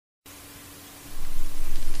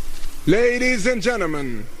Ladies and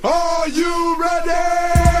gentlemen, are you ready?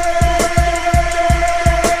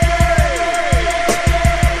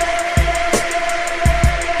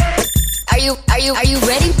 Are you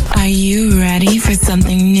ready? Are you ready for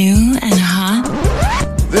something new and hot?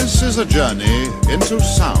 This is a journey into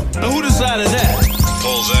sound. Now who decided that?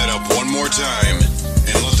 Pull that up one more time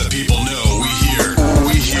and let the people know we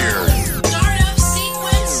hear. Startup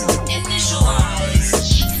sequence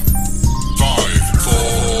initialized. 5,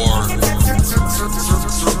 4,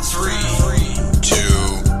 3, 2,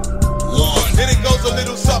 1. Then it goes a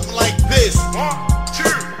little something like this. 1, 2,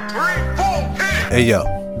 3, 4, hit. Hey yo,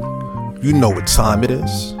 you know what time it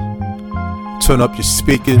is. Turn up your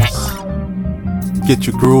speakers, get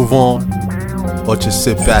your groove on, or just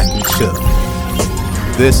sit back and chill.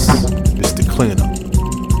 This is The Cleanup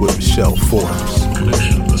with Michelle Forbes.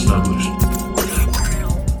 Connection established.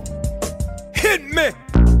 Hit me.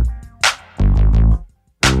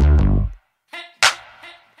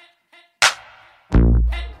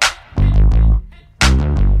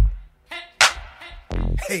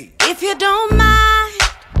 Hey. If you don't mind,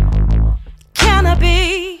 can I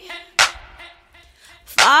be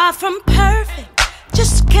far from perfect?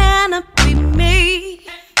 Just can I be me?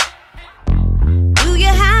 Do you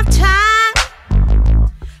have time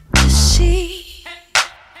to see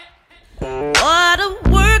what a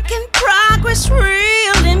work in progress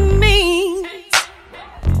really means?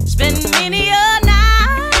 Spend many a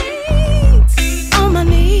night on my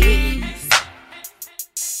knees,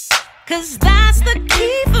 'cause that's the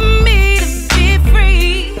key for me to be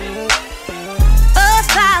free.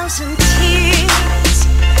 1,000 tears,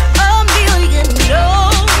 a million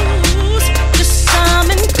no's, just some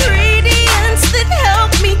ingredients that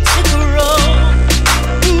help me to grow.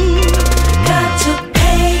 Got to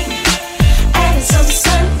pain, added some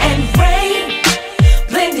sun and rain,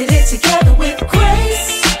 blended it together with grace.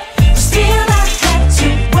 Still I had to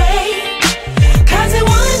wait, 'cause it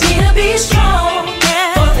wanted me to be strong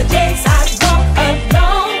for the days I walk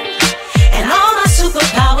alone, and all my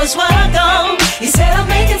superpowers were gone. He said I'm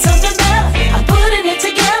making something better, I'm putting it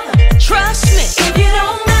together. Trust me, if you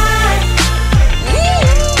don't mind.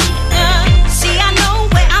 See, I know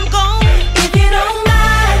where I'm going. If you don't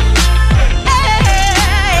mind.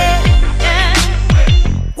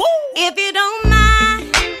 If you don't mind,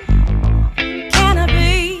 can I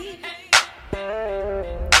be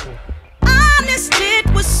honest? It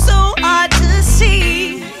was so hard to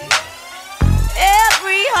see.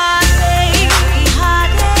 Every heartache,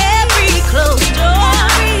 every closed door,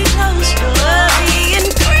 the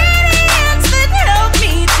ingredients that help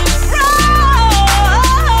me to grow.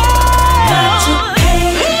 Got to pay,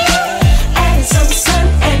 added some sun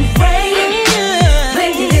and rain,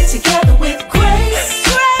 blended it together with grace.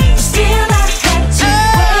 Still I had to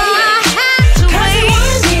wait, 'cause it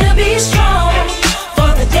wanted me to be strong for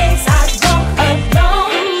the days I walk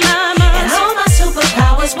alone, and all my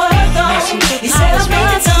superpowers were gone. He said I'm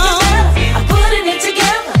making something better, I'm putting it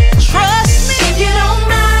together. Trust me, if you don't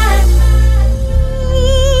mind.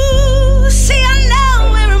 See, I know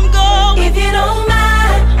where I'm going. If you don't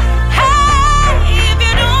mind. Hey, if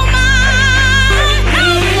you don't mind.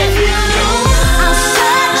 If you don't mind. I'll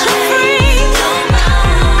set you free.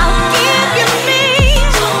 I'll give you me.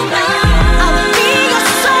 I'll be your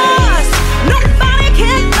source. Nobody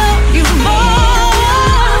can love you more.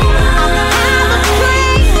 I'll never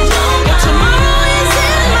break. Tomorrow is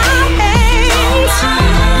in my hands.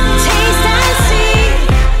 Taste and see.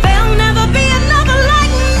 There'll never be another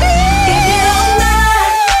like me. If you don't mind.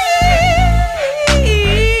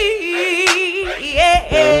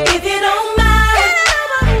 If you don't mind.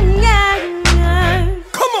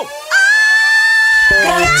 Come on.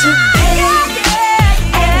 Got to pay,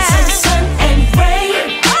 added some sun and rain,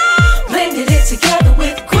 blended it together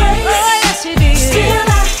with grace. Still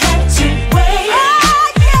I had to wait,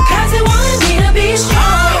 'cause it wanted me to be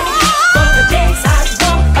strong for the days I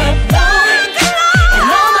walk alone, and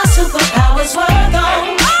all my superpowers were gone.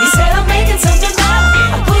 He said I'm making something better,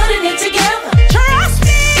 I'm putting it together. Trust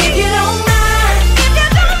me, if you don't mind. If you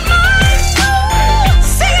don't mind.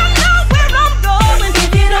 See, I know where I'm going.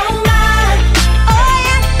 If you don't mind. Oh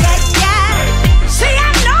yeah, yeah, yeah. See, I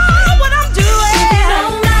know what I'm doing. If you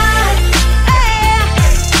don't mind.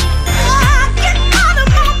 Get out of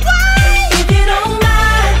my way. If you don't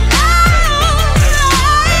mind.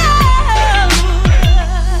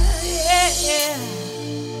 Yeah.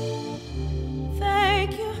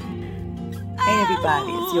 Thank you. Hey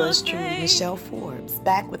everybody, it's yours truly, Michelle Forbes,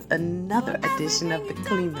 back with another edition of The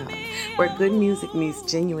Cleanup, where good music meets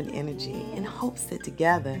genuine energy in hopes that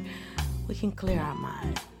together we can clear our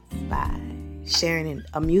minds. Bye. sharing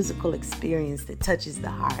a musical experience that touches the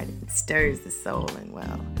heart and stirs the soul and,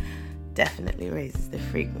 well, definitely raises the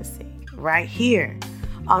frequency right here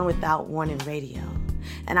on Without Warning Radio.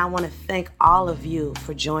 And I want to thank all of you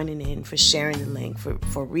for joining in, for sharing the link, for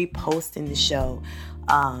reposting the show,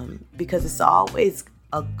 because it's always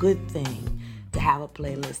a good thing to have a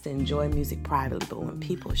playlist to enjoy music privately, but when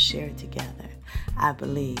people share it together, I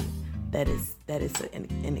believe that is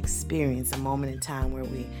an experience, a moment in time where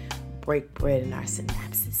we break bread in our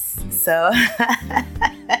synapses. So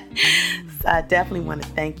I definitely want to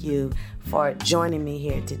thank you for joining me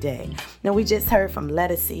here today. Now, we just heard from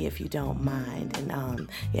Lettucey, if you don't mind. And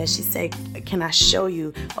she said, can I show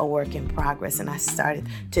you a work in progress? And I started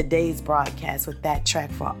today's broadcast with that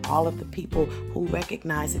track for all of the people who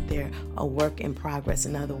recognize that they're a work in progress.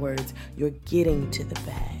 In other words, you're getting to the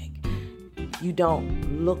bag. You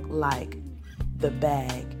don't look like the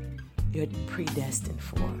bag you're predestined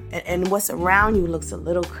for. And what's around you looks a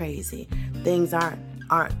little crazy. Things aren't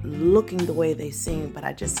looking the way they seem, but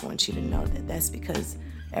I just want you to know that that's because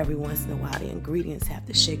every once in a while the ingredients have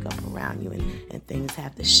to shake up around you and things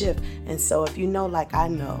have to shift. And so if you know, like I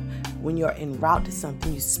know, when you're en route to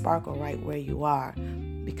something, you sparkle right where you are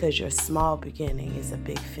because your small beginning is a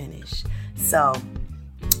big finish. So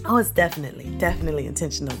I was definitely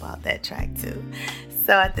intentional about that track too.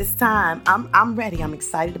 So at this time, I'm ready. I'm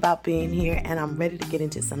excited about being here, and I'm ready to get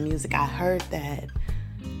into some music. I heard that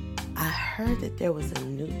there was a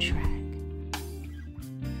new track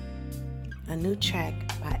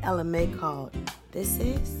by LMA called This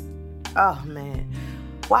Is. Oh man,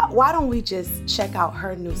 why don't we just check out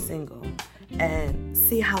her new single and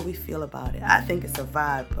see how we feel about it? I think it's a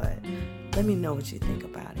vibe, but let me know what you think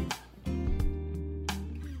about it.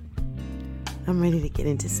 I'm ready to get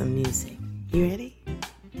into some music. You ready?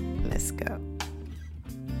 Let's go.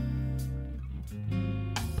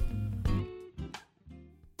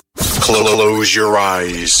 Close your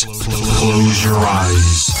eyes. Close your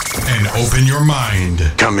eyes. And open your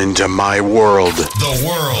mind. Come into my world. The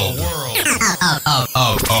world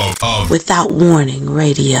of Without Warning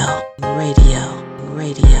Radio.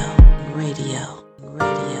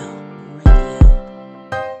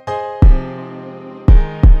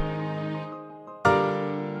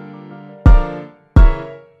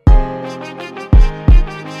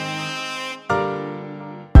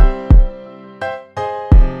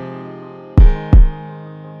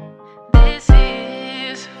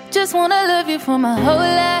 Just wanna love you for my whole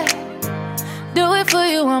life. Do it for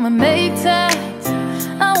you, I'ma make time.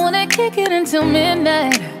 I wanna kick it until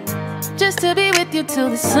midnight, just to be with you till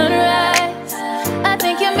the sunrise. I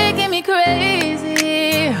think you're making me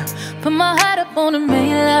crazy. Put my heart up on the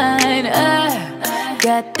main line. I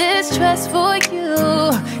got this trust for you.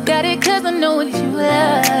 Got it cause I know what you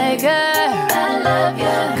like. I love you.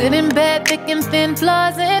 Good and bad, thick and thin,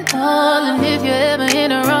 flaws and all. And if you're ever in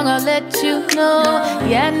the wrong, I'll let you know.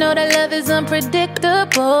 Yeah, I know that love is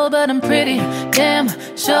unpredictable, but I'm pretty damn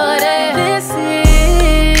sure that this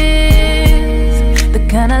is the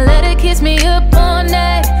kind of love that keeps me up all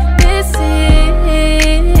night. This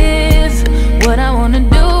is what I wanna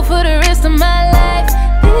do for the rest of my life.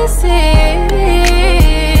 This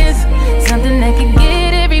is something that can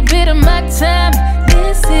get every bit of my time.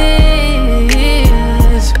 This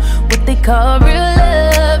is what they call real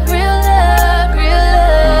love, real love, real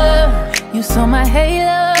love. You saw my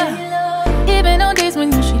halo, even on days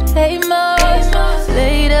when you should hate most.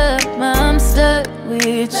 Laid up, I'm stuck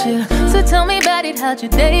with you. So tell me about it, how'd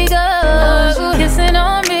your day go? Kissing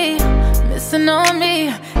on me, missing on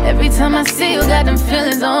me. Every time I see you, got them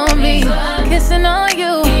feelings on me. Kissing on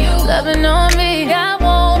you, loving on me. I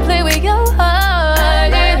won't play with your heart.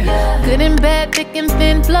 Good and bad, thick and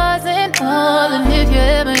thin, flaws and all. And if you're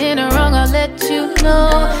ever in the wrong, I'll let you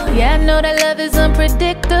know. Yeah, I know that love is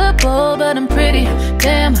unpredictable, but I'm pretty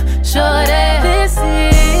damn sure that this is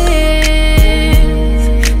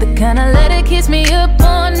the kind of love that keeps me up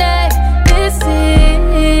all night. This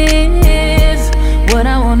is what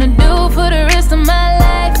I wanna do for the rest of my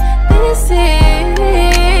life. This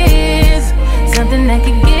is something that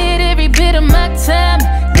can get every bit of my time.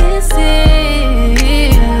 This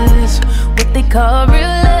is what they call real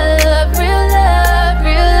love, real love,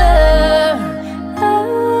 real love.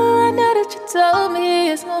 Oh, I know that you told me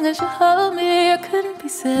as long as you hold me, I couldn't be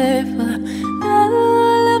safer.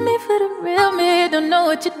 Oh, love me for the real me. Don't know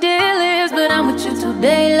what your deal is, but I'm with you till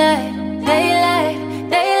daylight, daylight,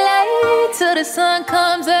 daylight, till the sun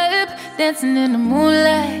comes up, dancing in the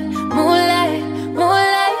moonlight, moonlight,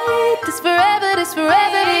 moonlight. This forever, this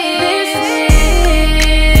forever. This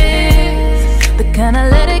is the kind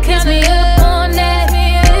of love that keeps me up all night.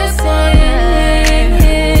 This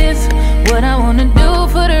is what I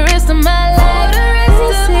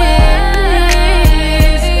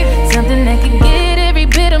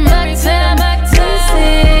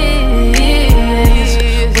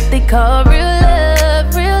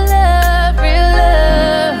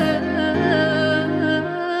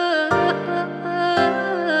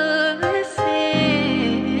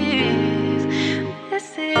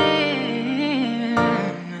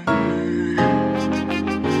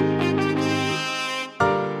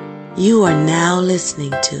are now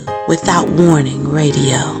listening to Without Warning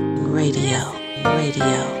Radio. Radio.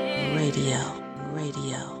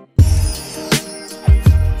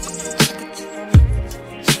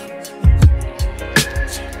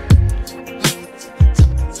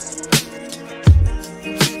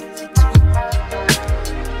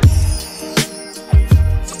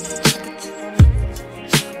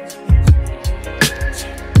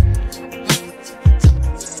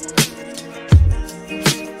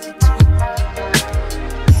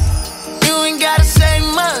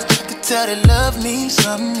 Tell that love means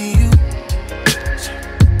something to you.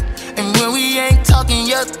 And when we ain't talking,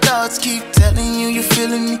 your thoughts keep telling you you're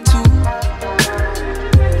feeling me too.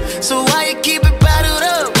 So why you keep it bottled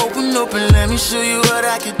up? Open, let me show you what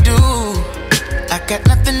I can do. I got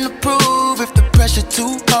nothing to prove. If the pressure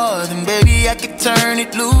too hard, then baby I can turn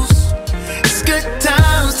it loose. It's good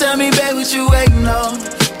times, tell me babe what you waiting on.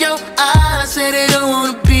 Your eyes say they don't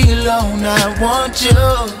wanna be alone. I want you.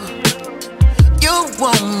 You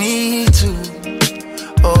want me to.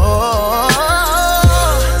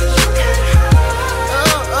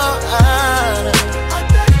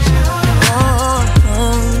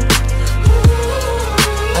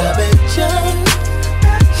 I bet you.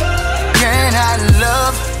 Can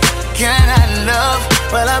I love?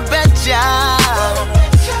 Well, I bet ya.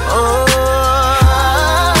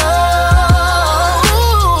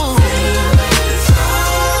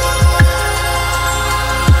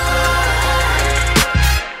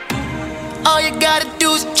 All you gotta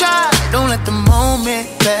do is try. Don't let the moment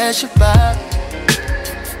pass you by.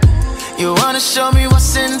 You wanna show me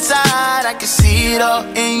what's inside? I can see it all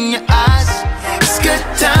in your eyes. It's good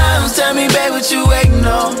times. Tell me, babe, what you waiting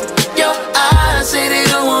on? Your eyes say they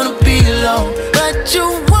don't wanna be alone, but you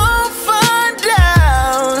won't find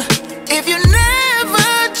out if you never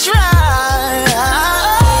try.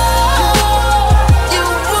 You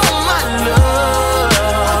want my love.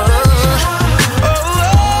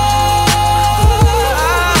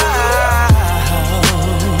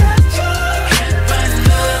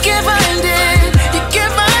 Can't find it. You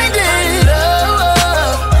can't find it.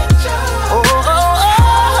 Love.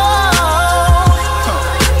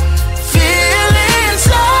 Feel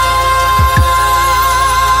inside.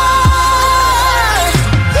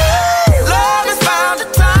 Love has found a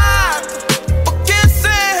time for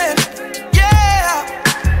kissing. Yeah.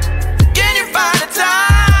 Can you find a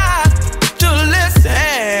time to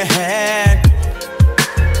listen?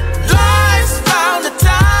 Life's found a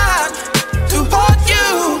time to hold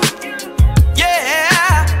you.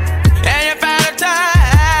 Yeah. And you found a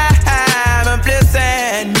time of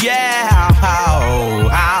blessing. Yeah.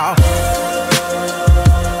 How?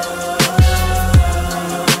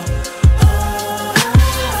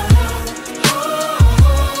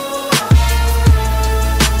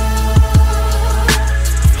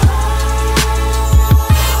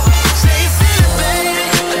 Say you feel it, baby.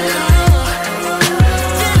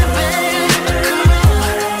 Feel it,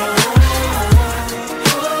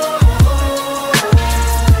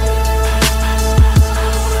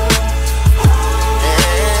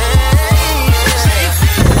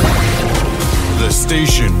 The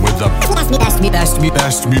station with the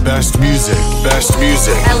best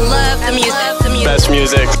music. I love the music. Best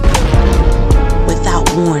music. Without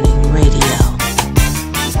Warning Radio.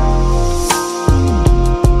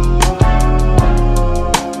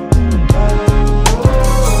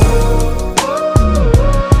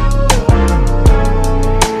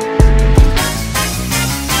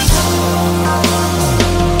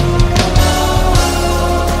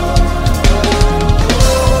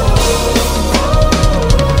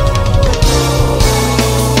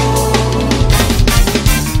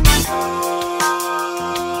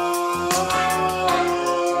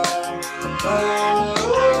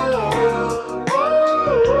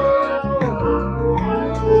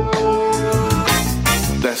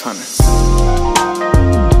 That's honey.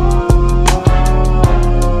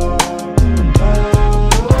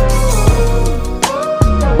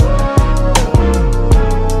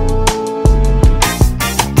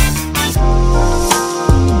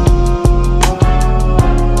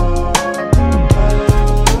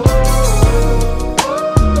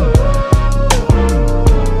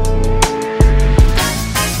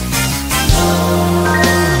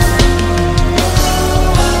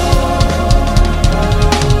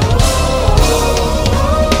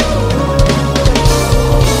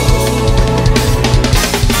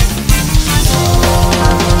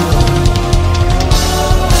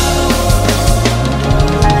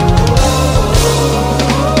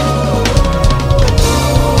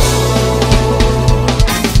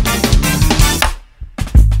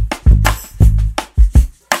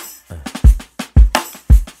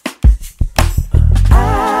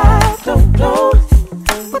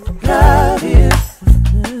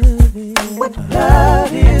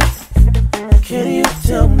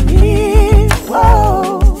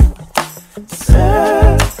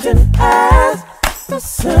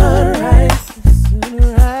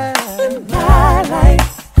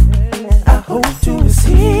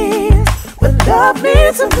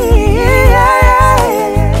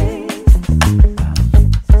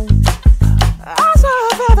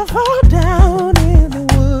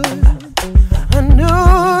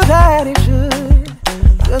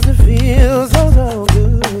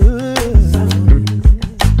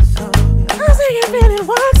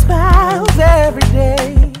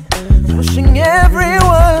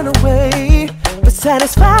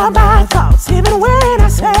 satisfy my thoughts, even when I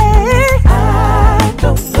say I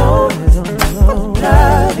don't know what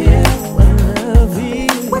love is.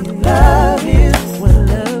 What love is.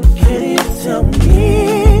 Can you tell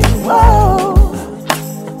me? Whoa,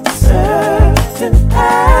 certain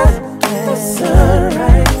as the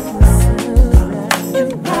sunrise in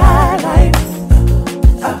my life,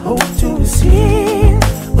 I hope to see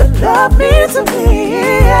what love means to me.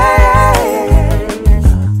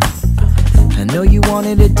 I know you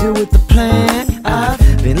wanted to do with the plan. I've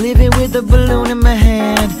been living with a balloon in my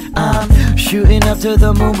hand. I'm shooting up to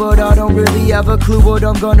the moon, but I don't really have a clue what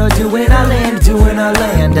I'm gonna do when I land.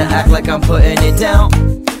 To act like I'm putting it down,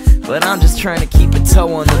 but I'm just trying to keep a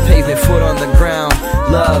toe on the pavement, foot on the ground.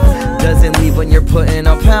 Love doesn't leave when you're putting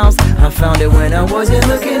on pounds. I found it when I wasn't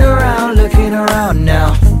looking around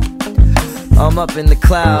now. I'm up in the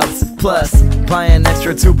clouds, plus buying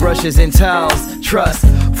extra toothbrushes and towels. Trust,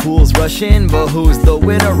 fools rush in, but who's the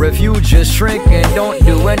winner if you just shrink and don't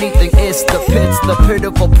do anything? It's the pits, the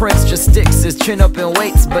pitiful prince just sticks his chin up and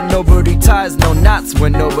waits, but nobody ties no knots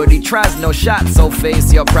when nobody tries no shot. So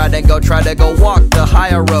face your pride and go try to go walk the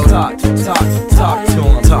higher road. Talk to him, talk to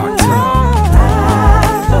him.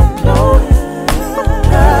 I don't know what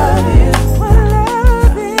love is.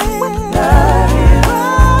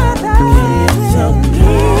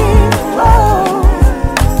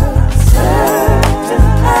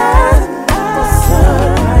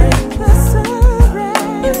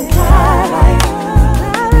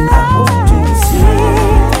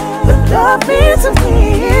 Love means to me.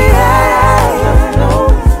 I know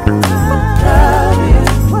what love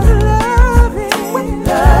is. What love is. What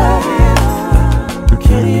love is.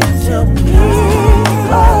 Can you tell me?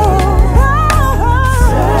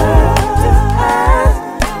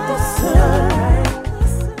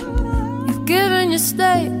 You've given your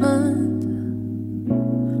statement,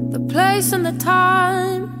 the place and the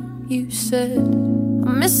time. You said a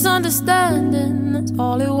misunderstanding, that's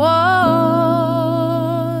all it was.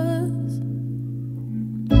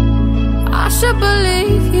 I should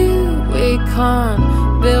believe you, we can't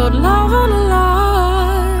build love on a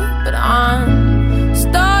lie, but I'm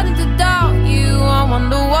starting to doubt you, I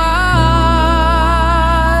wonder why.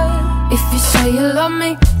 If you say you love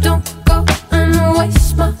me, don't go and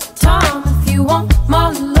waste my time. If you want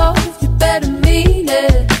my love, you better mean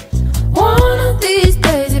it. One of these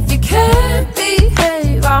days, if you can't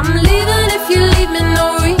behave, I'm leaving if you leave me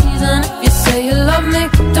no reason. If you say you love me,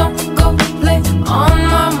 don't go play on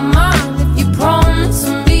my mind. Promise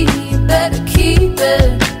me you better keep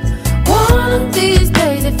it. One of these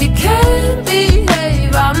days, if you can't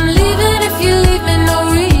behave, I'm leaving if you leave me no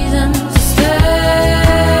reason to stay.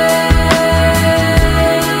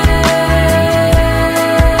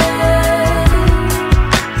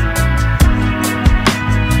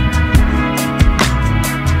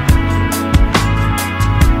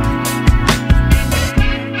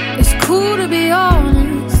 It's cool to be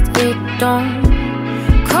honest, it don't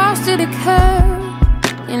cost you to care.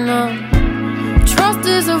 You know, trust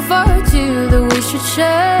is a virtue that we should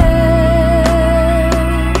share.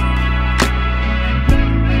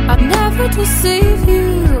 I'd never deceive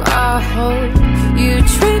you, I hope you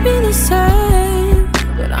treat me the same.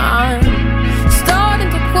 But I'm starting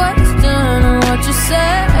to question what you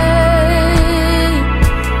say.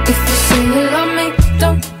 If you say you love me,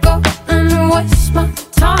 don't go and waste my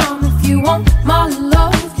time. If you want my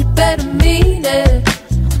love, you better mean it.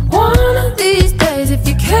 One of these days, if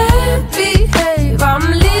you can't behave, I'm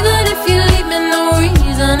leaving if you leave me no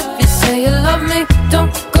reason. If you say you love me,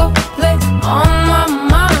 don't go play on my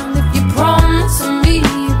mind. If you promise me,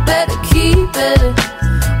 you better keep it.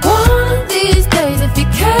 One of these days, if you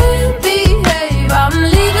can't behave, I'm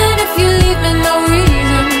leaving if you leave me no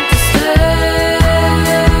reason to stay.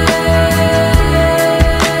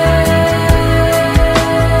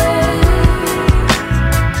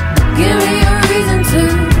 Give me a reason to,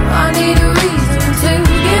 I need a reason to.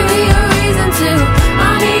 Give me a reason to,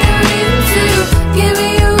 I need a reason to. Give me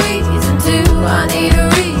a reason to, I need a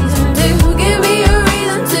reason to. Give me a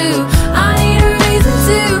reason to, I need a reason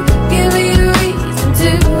to. Give me a reason to,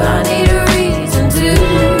 I need a reason to.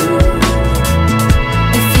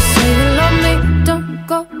 If you say you love me, don't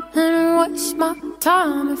go and waste my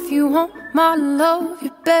time. If you want my love, you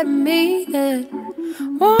better mean it.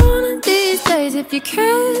 One of these days, if you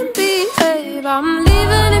can't behave, I'm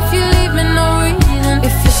leaving if you leave me no reason.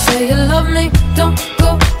 If you say you love me, don't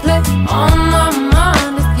go play on my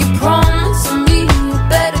mind. If you promise me, you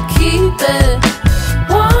better keep it.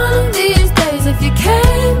 One of these days, if you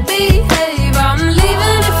can't behave, I'm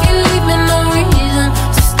leaving if you leave me no reason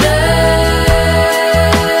to stay.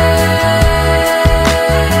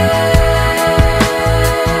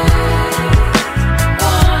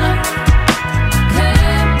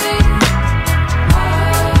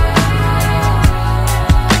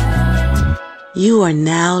 You are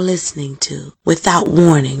now listening to Without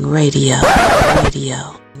Warning Radio.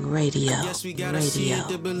 Yes, we gotta see it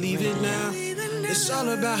to believe it now. It's all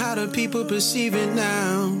about how the people perceive it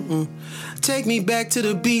now. Take me back to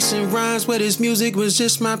the beats and rhymes where this music was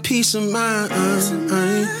just my peace of mind.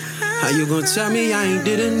 How you gonna tell me I ain't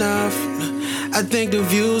did enough? I think the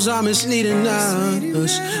views are misleading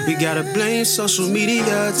us. We gotta blame social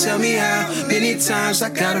media. Tell me how many times I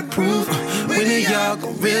gotta prove. When are y'all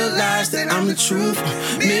gon' realize that I'm the truth?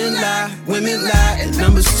 Men lie, women lie, and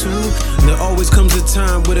numbers too. There always comes a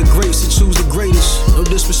time where the greats to choose the greatest. No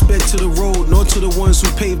disrespect to the road, nor to the ones who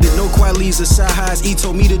paved it. No Qualies or side highs. E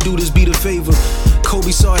told me to do this, be the favor.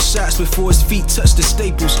 Kobe saw his shots before his feet touched the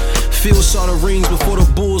staples. Phil saw the rings before the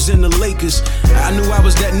Bulls and the Lakers. I knew I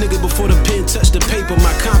was that nigga before the pen touched the paper.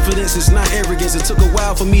 My confidence is not arrogance. It took a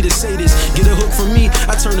while for me to say this. Get a hook from me,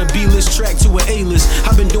 I turn a B-list track to an A-list.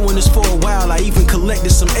 I've been doing this for a while, I even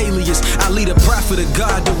collected some alias. I lead a prophet of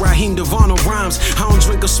God, the Raheem Devon rhymes. I don't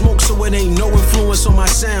drink or smoke, so it ain't no influence on my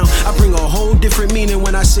sound. I bring a whole different meaning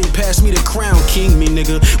when I say pass me the crown. King me,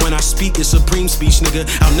 nigga. When I speak, it's supreme speech, nigga.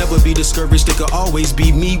 I'll never be discouraged, it could always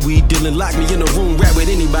be me. We dealing, lock me in a room, rap with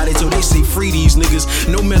anybody till they say free these niggas.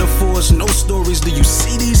 No metaphors, no stories, do you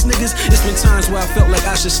see these niggas? It's been times where I felt like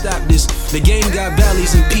I should stop this. The game got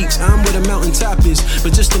valleys and peaks, I'm where the mountaintop is.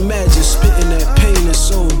 But just imagine spitting that pain and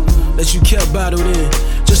soul that you kept bottled in,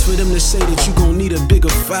 just for them to say that you gon' need a bigger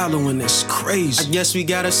following. That's crazy. I guess we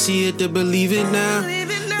gotta see it to believe it now.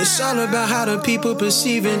 It's all about how the people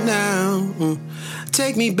perceive it now.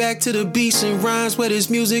 Take me back to the beats and rhymes where this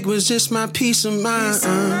music was just my peace of mind.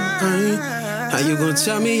 How you gonna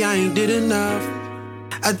tell me I ain't did enough?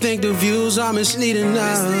 I think the views are misleading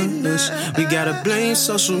us. We gotta blame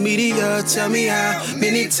social media. Tell me how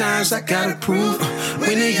many times I gotta prove.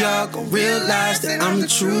 When are y'all gon' realize that I'm the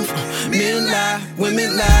truth? Men lie,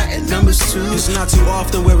 women lie, and numbers too. It's not too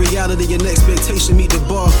often where reality and expectation meet the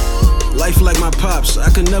bar. Life like my pops,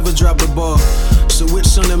 I could never drop the ball. So which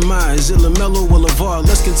son am I? Is it LaMelo or LeVar?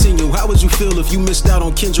 Let's continue. How would you feel if you missed out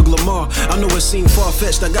on Kendrick Lamar? I know it seemed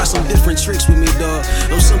far-fetched, I got some different tricks with me, dawg.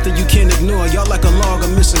 I'm something you can't ignore. Y'all like a log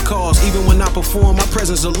of missing calls. Even when I perform, my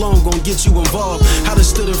presence alone gon' get you involved. I done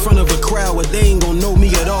stood in front of a crowd where they ain't gon' know me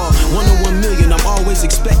at all. 1 in 1 million, I'm always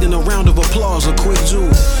expecting a round of applause, a quick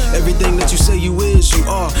jewel. Everything that you say you is, you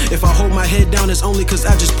are. If I hold my head down, it's only cause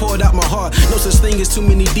I just poured out my heart. No such thing as too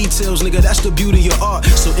many details, nigga, that's the beauty of art.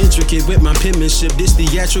 So intricate with my penmanship, this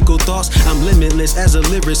theatrical thoughts. I'm limitless as a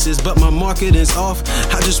lyricist, but my marketing's off.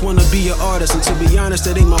 I just wanna be an artist, and to be honest,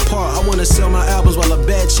 that ain't my part. I wanna sell my albums while a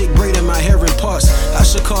bad chick braiding my hair in parts. I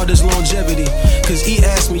should call this longevity, cause he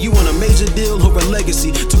asked me, you want a major deal or a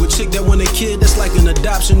legacy? To a chick that want a kid, that's like an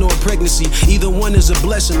adoption or a pregnancy. Either one is a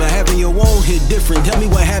blessing, but having your own hit different. Tell me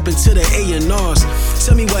what happened to the A&Rs.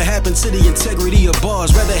 Tell me what happened to the integrity of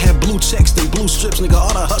bars. Rather have blue checks than blue strips, nigga,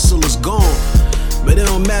 all the hustle is gone. But it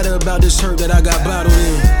don't matter about this hurt that I got bottled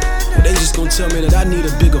in. They just gon' tell me that I need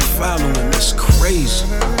a bigger following. That's crazy.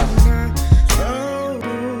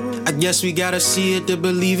 I guess we gotta see it to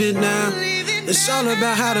believe it now. It's all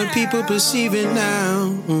about how the people perceive it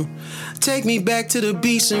now. Take me back to the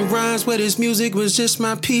beats and rhymes where this music was just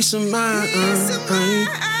my peace of mind.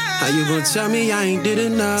 How you gonna tell me I ain't did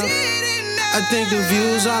enough? I think the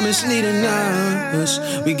views are misleading us.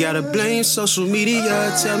 We gotta blame social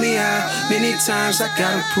media. Tell me how many times I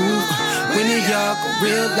gotta prove. When are y'all gon'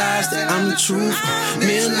 realize that I'm the truth?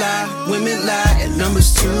 Men lie, women lie, and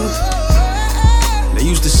numbers too. They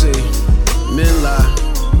used to say, men lie,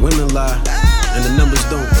 women lie, and the numbers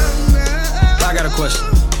don't. I got a question.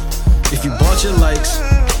 If you bought your likes,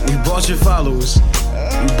 you bought your followers,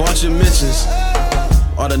 you bought your mentions,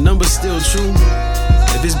 are the numbers still true?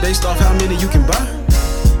 If it's based off how many you can buy?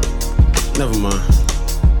 Never mind.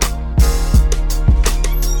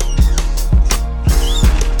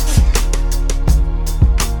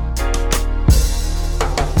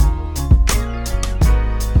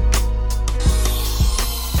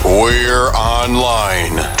 We're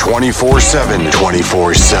online 24/7.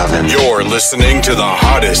 24/7. You're listening to the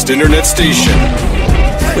hottest internet station.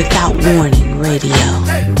 Without Warning Radio.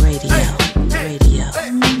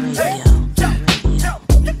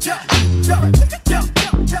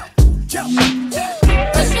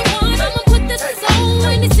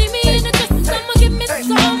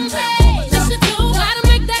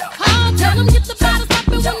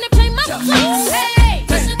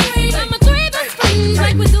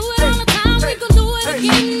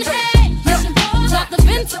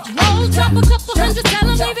 Drop a couple hundred, tell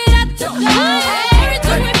 'em leave it at the door. Hey, do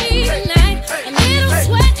with me tonight. A little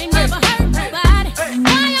sweat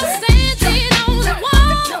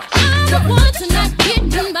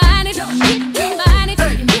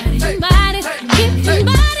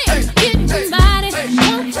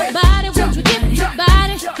Want my body, won't you give me your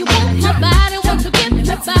body? You want my body, won't you give me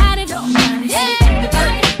your body? Yeah,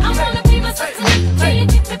 I wanna be my sexy. Can you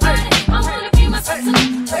give me body? I wanna be my sexy.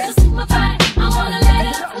 Just see my body. I wanna let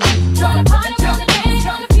it up. Wanna party, wanna dance,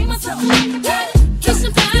 wanna be my sexy. Kiss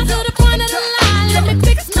and fly to the point of the line. Let me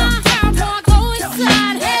fix my hair before I go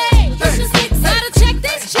inside. Hey, push your six, gotta check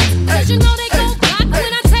these chicks, 'cause you know they go block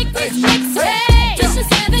when I take these flicks. Hey, push your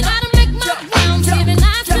seven, gotta make my rounds, giving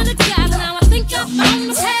eyes to the guys. Now I think I found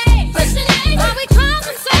the hey, push your name, while we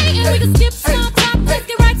conversate, and we can skip small talk, let's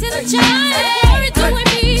get right to the chase. What you doing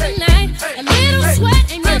me tonight? A little sweat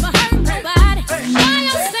ain't never hurt nobody. Why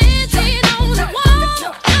I'm standing on the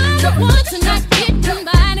wall? I'm the one to not get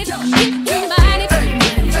somebody, get somebody, get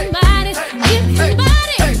somebody, get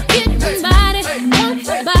somebody, get somebody. Want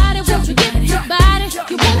my body, won't you give me your body?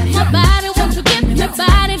 You want my body, won't you give me your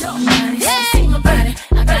body? Yeah, see my body,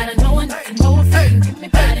 I gotta know it, know it for you. Give me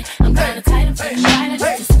body, I'm kinda tight, I'm pretty tight. I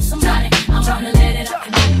just see somebody, I wanna let it up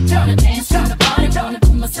tonight. Wanna dance, wanna party, wanna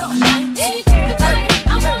be myself tonight. Yeah, you give me body,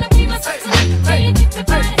 I wanna be myself tonight. Yeah, you give me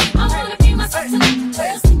body, I wanna be myself tonight.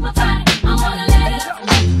 Just see my body, I wanna let it up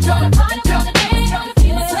tonight. Wanna party, wanna dance, wanna be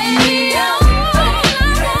myself tonight. All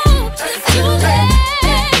I want is to let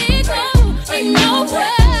it go. Ain't no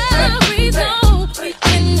worries, no. We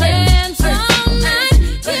can dance all night.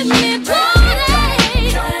 Give me body,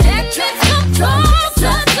 and let's come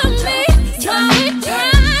closer to me. While we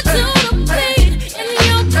grind to the beat in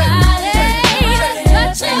your body.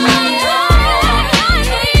 Touch it, all I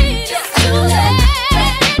need is to let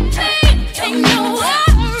it be. Ain't no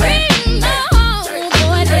worries, no.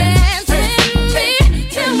 Boy, dance with me,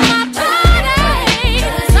 feel my body.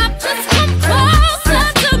 Stop, just come closer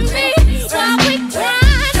to me. While we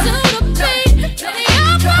grind to the beat in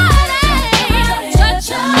your body. Touch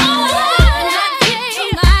it, all I need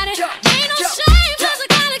somebody. Ain't no shame, 'cause I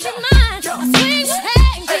gotta get mine. I swing,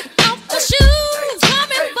 hang, take off the shoes.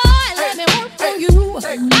 Come in, boy, let me work on you.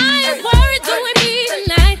 I ain't worried doing me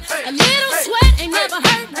tonight. A little sweat ain't never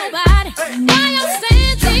hurt nobody. Why I'm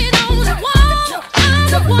standing on the wall? I'm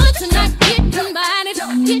the one to not get somebody, get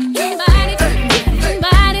somebody, get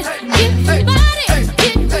somebody, get somebody,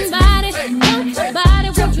 get somebody. Want my body,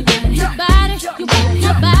 won't you give me your body? You want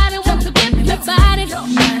my body, won't you give me your body?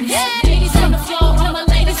 Yeah, ladies on the floor, all my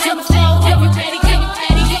ladies on the floor. Are you ready? Get you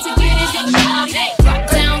ready? Get to get it, get the party. Drop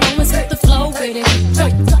down, always with the flow with it.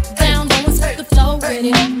 Drop down, always with the flow with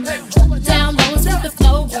it. Drop down, always with the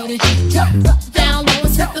flow with it. Drop down,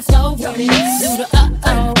 always with the flow with it. Do the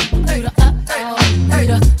uh-oh, do the uh-oh, do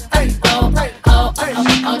the uh-oh,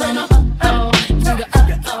 oh no no oh, do the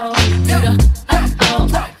uh-oh, do the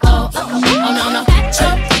oh no no. Pat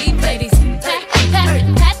your feet, ladies,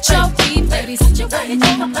 pat your feet, ladies. Pat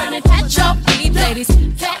your feet, ladies,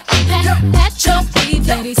 pat your feet,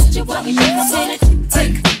 ladies. You want me to say it?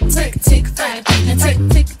 Tick, tick, tick, five, and tick,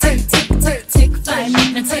 tick, tick, tick, tick, tick, five,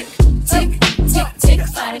 and tick, tick, tick, tick,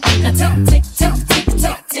 five, and tick, tick, tick, tick,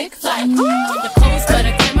 tick, tick, five. The pose for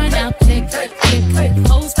the camera now, flick, flick, flick.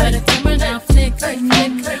 Pose for the camera now, flick, flick,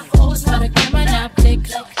 flick. Pose for the camera now, flick,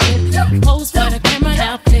 flick, flick. Pose for the camera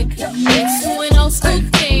now, flick, flick. Doing old school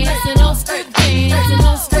dance, and old school dance, and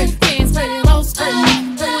old school dance, doing old school,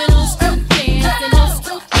 doing old school dance, and old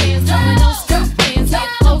school dance, doing old school dance,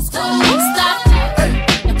 like old school. Stop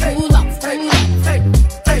and pull off, pull off, pull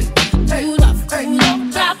off, pull off,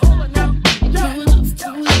 drop,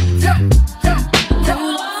 pull off,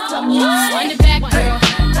 pull off. Run it back, girl,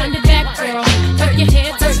 run it back, girl. Put your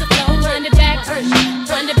head touch the floor, run it back,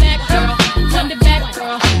 run it back, girl, run it back,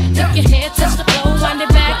 girl. Put your head touch the floor, run it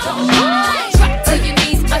back. Drop to your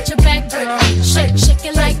knees, touch your back, girl. Shake, shake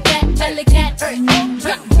it like that, belly cat.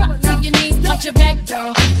 Drop to your knees, touch your back,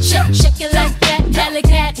 girl. Shake, shake it like that, belly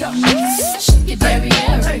cat. Shake it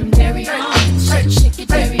derriere and derry on. Shake it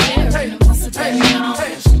derriere and muscle derry on.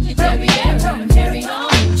 Shake it derriere and derry on.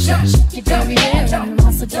 Shake it derriere and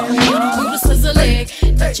muscle derry on. Do the scissor leg,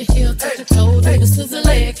 touch your heel, touch your toe. Do the scissor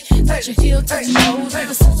leg, touch your heel, touch your toe. Do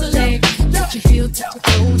the scissor leg, touch your heel, touch your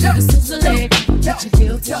toe. Do the scissor leg, touch your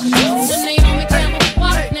heel, touch your toe. So Naomi Campbell,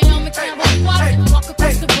 walk, Naomi Campbell, walk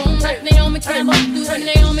across the room like Naomi Campbell. Do the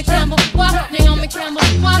Naomi Campbell, walk, Naomi Campbell,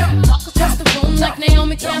 walk across the room like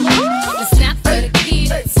Naomi Campbell. And snap for the kid,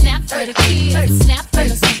 snap for the kid, snap for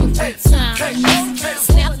the second time.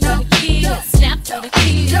 Snap for the kid, snap for the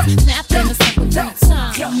kid, snap for the second time.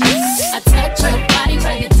 I touch your body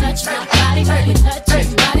while you touch my body, while you touch your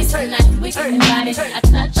body, so nice we can body. I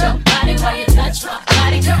touch your body while you touch my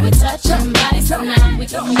body, we touch your body, so nice we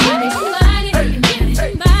can body. Body,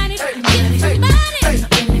 body, body,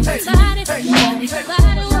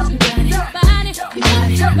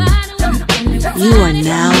 You are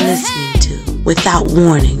now listening to Without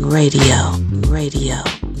Warning Radio. Break. Your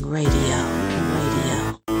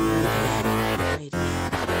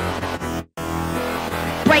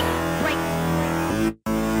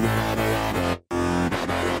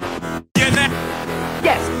neck.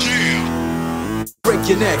 Yes. Break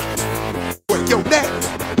your neck. Break your neck.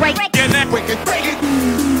 Break your neck. Break it.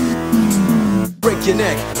 Break your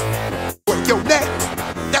neck. Break your neck.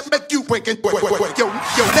 That make you break your neck.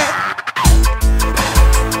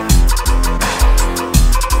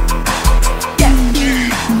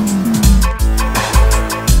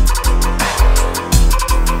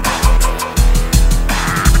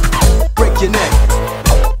 Your neck,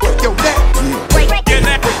 break your neck, break your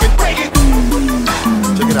neck, break it.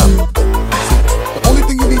 Check it out. The only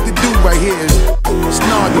thing you need to do right here is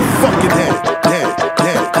snarl your fucking head.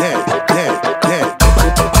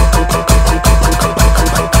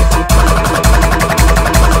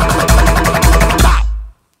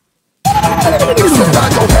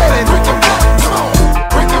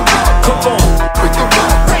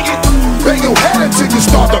 Bang your head until you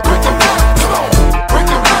start to break your neck.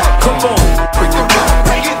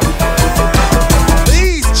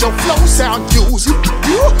 Your flow sound used.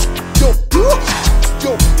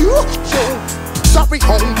 Sorry,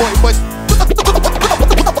 homeboy, but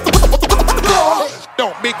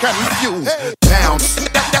don't be confused. Bounce,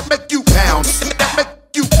 that make you bounce. That make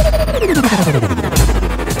you bounce.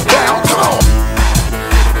 Come on.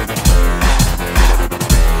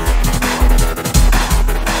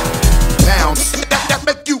 Bounce, that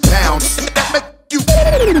make you bounce. That make you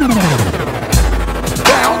bounce. Come on.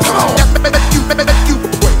 That make you.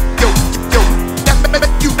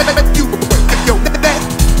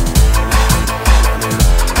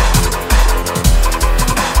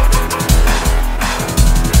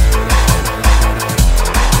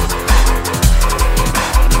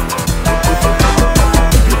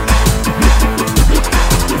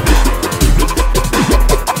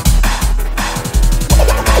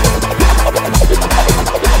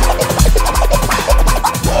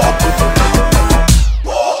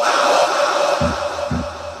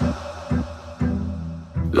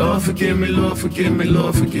 Forgive me, Lord, forgive me,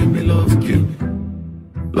 Lord, forgive me, Lord, forgive me.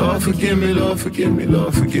 Lord, forgive me, Lord, forgive me,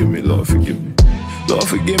 Lord, forgive me, Lord, forgive me. Lord,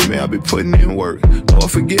 forgive me, I be putting in work. Lord,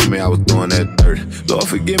 forgive me, I was doing that dirt. Lord,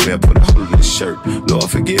 forgive me, I put a hole in his shirt. Lord,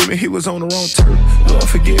 forgive me, he was on the wrong turf. Lord,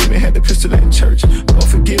 forgive me, had the pistol in church. Lord,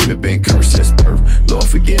 forgive me, been cursed since birth. Lord,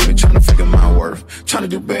 forgive me, trying to figure my worth. Trying to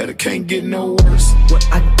do better, can't get no worse. What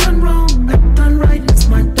I done wrong, I done right. It's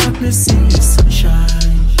my darkness, see the sunshine.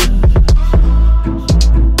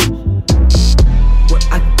 What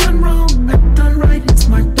I done wrong, I done right. It's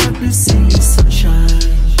my darkness, see the sunshine.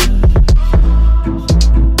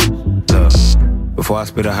 Look, before I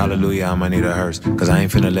spit a hallelujah, I'ma need a hearse. Cause I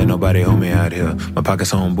ain't finna let nobody hold me out here. My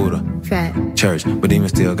pockets on Buddha. Fat. Church, but even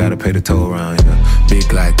still gotta pay the toll around here. Big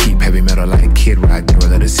like keep heavy metal like Kid Rock. Never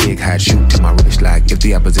let a sig hot shoot to my wrist like if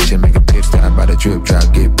the opposition make a pit stop by the drip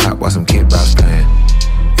drop, get pop while some kid box playing.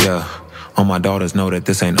 Yeah. All my daughters know that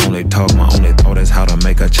this ain't only talk. My only thought is how to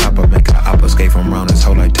make a chopper, make a op escape from round this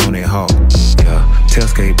hoe like Tony Hawk. Yeah, tell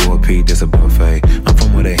skateboard Pete this a buffet. I'm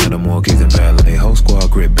from where they handle more keys and ballet. Whole squad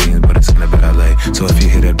grip beans, but it's in the ballet. So if you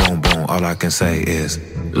hit it boom boom, all I can say is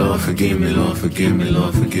Lord forgive me, Lord forgive me,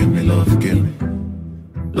 Lord forgive me, Lord forgive me.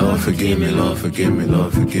 Lord forgive me, Lord forgive me,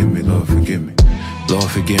 Lord forgive me, Lord forgive me. Lord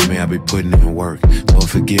forgive me, I be putting in work. Lord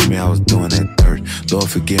forgive me, I was doing that dirt. Lord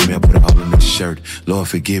forgive me, I put it all in his shirt. Lord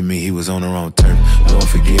forgive me, he was on the wrong turf. Lord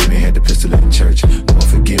forgive me, had the pistol in church. Lord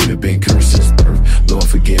forgive me, been cursed since birth. Lord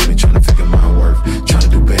forgive me, trying to figure my worth. Trying to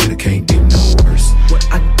do better, can't get no worse. What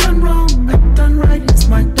I done wrong, I done right. It's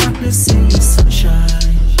my darkness, see the sunshine.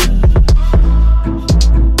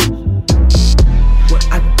 What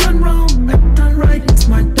I done wrong, I done right. It's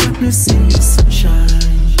my darkness, see the sunshine.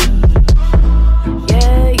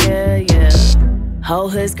 Whole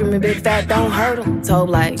hood screaming big fat, don't hurt him. Told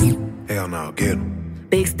like, hell no, get him.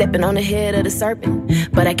 Big stepping on the head of the serpent.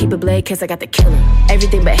 But I keep a blade cause I got the killer.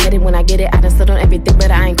 Everything but headed when I get it. I done stood on everything but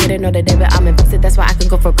I ain't credit nor the debit. I'm invested, that's why I can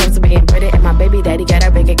go for crumbs to being breaded. And my baby daddy got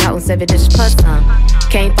our bank account on 7 dishes plus some.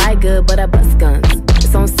 Can't fight good but I bust guns.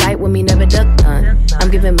 It's on sight with me, never duck done. I'm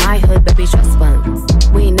giving my hood baby trust funds.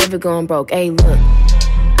 We ain't never going broke, ayy look.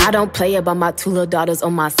 I don't play about my 2 little daughters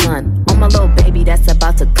or my son. On my little baby that's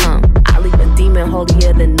about to come. I leave a demon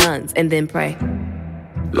holier than nuns and then pray.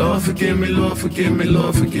 Lord forgive me, Lord forgive me,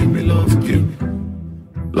 Lord forgive me, Lord forgive me.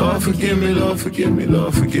 Lord forgive me, Lord forgive me,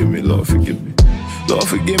 Lord forgive me, Lord forgive me. Lord,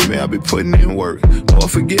 forgive me, I be putting in work. Lord,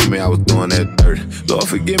 forgive me, I was doing that dirt. Lord,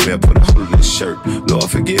 forgive me, I put a hole in this shirt. Lord,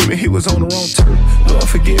 forgive me, he was on the wrong turf. Lord,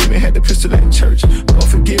 forgive me, had the pistol in church. Lord,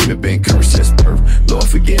 forgive me, been cursed since birth. Lord,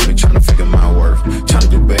 forgive me, trying to figure my worth. Trying to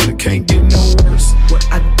do better, can't get no worse. What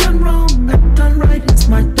I done wrong, I done right. It's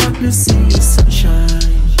my darkness, see your sunshine.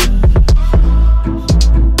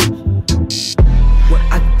 What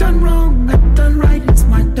I done wrong, I done right. It's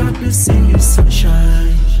my darkness, see your sunshine.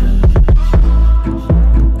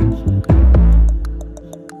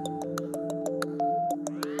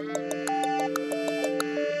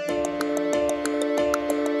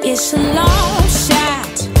 It's a long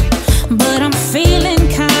shot, but I'm feeling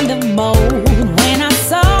kind of bold. When I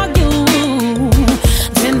saw you,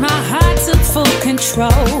 then my heart took full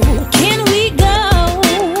control. Can we go?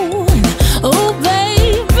 Oh,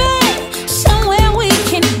 baby, somewhere we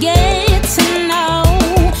can get to know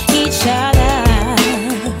each other.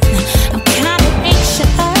 I'm kind of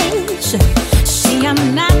anxious. See,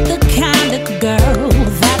 I'm not the kind of girl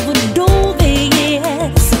that would do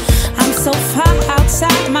this. I'm so far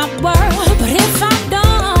outside my world, but if I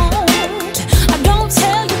don't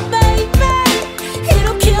tell you, baby,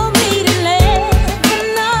 it'll kill me to let you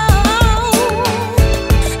know.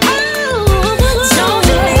 Oh, don't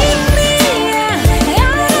leave me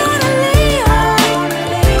out on a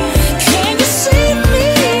limb. Can you see me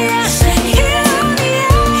here on the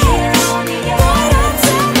edge? Boy, don't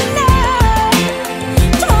tell me no.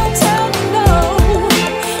 Don't tell me no.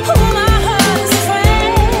 Oh, my heart is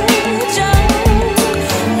fragile.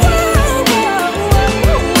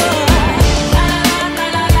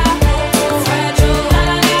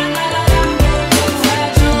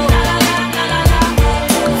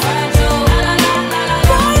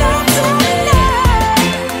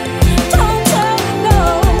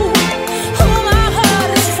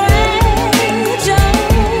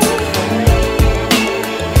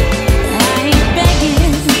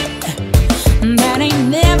 That ain't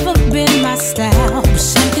never been my style, but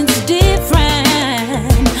something's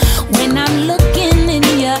different when I'm looking in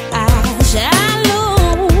your eyes. I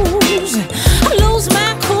lose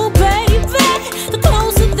my cool, baby, the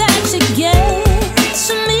closer that you get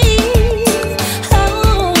to me.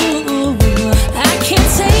 Oh, I can't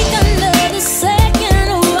take another second.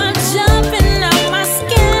 Oh, I'm jumping out my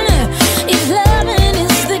skin. If loving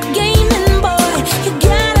is the game, then boy, you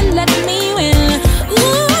gotta let me win.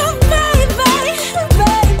 Ooh, baby,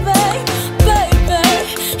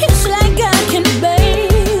 it's like I can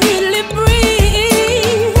barely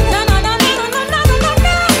breathe. No, no, no, no, no, no, no, no,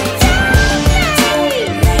 no.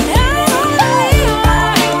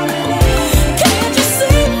 Can't you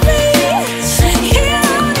see me here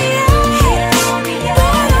on the edge?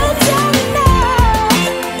 Boy, don't tell me no.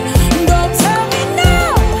 Don't tell me no,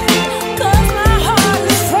 'cause my heart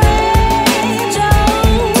is fragile.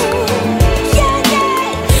 Yeah,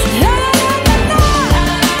 yeah. La, la, la, la,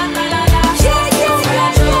 la. Yeah, yeah,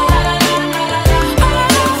 yeah, yeah.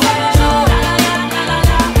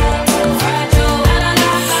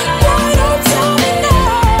 Boy, don't tell me no.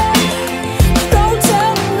 Don't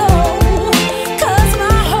tell me no, 'cause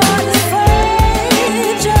my heart is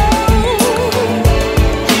fragile.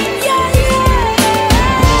 Yeah,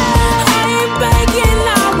 yeah. I ain't begging, I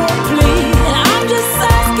won't plead. I'm just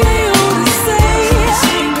asking you to say,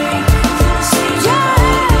 yeah.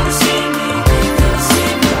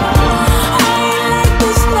 I ain't like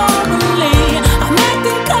this normally. I'm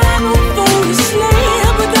acting kind of foolishly,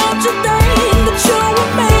 but don't you think that you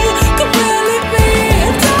and me could really be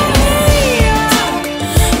totally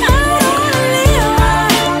out on a limb?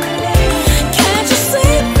 Can't you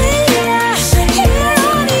see me here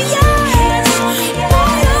on the edge?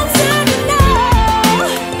 Boy, don't tell me no.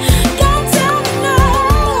 Don't tell me no,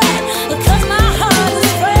 because my heart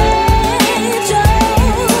is fragile.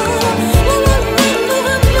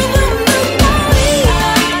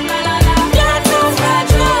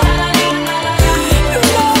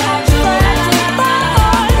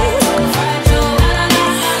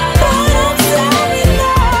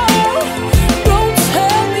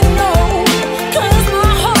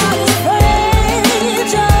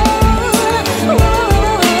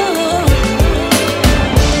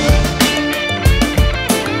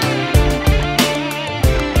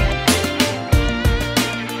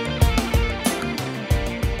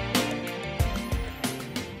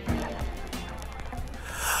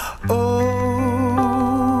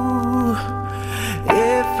 Oh,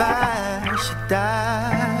 if I should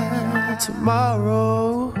die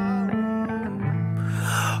tomorrow,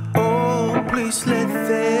 oh, please let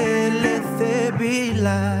there be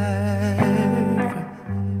life.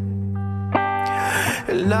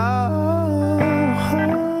 No,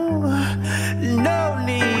 no.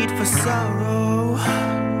 for sorrow.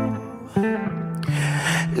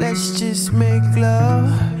 Let's just make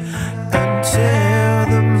love until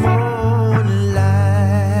the morning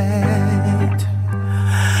light.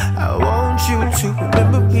 I want you to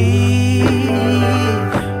remember me.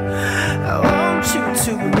 I want you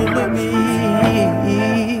to remember me.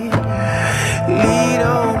 Lead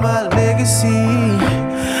on my legacy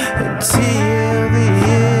until the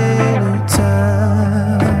end of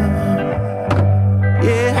time.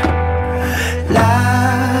 Yeah. La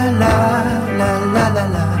la la la la la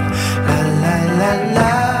la la la la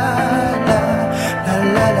la la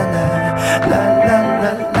la la la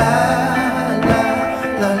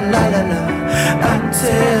la la la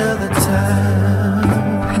until the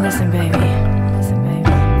time. Listen, baby.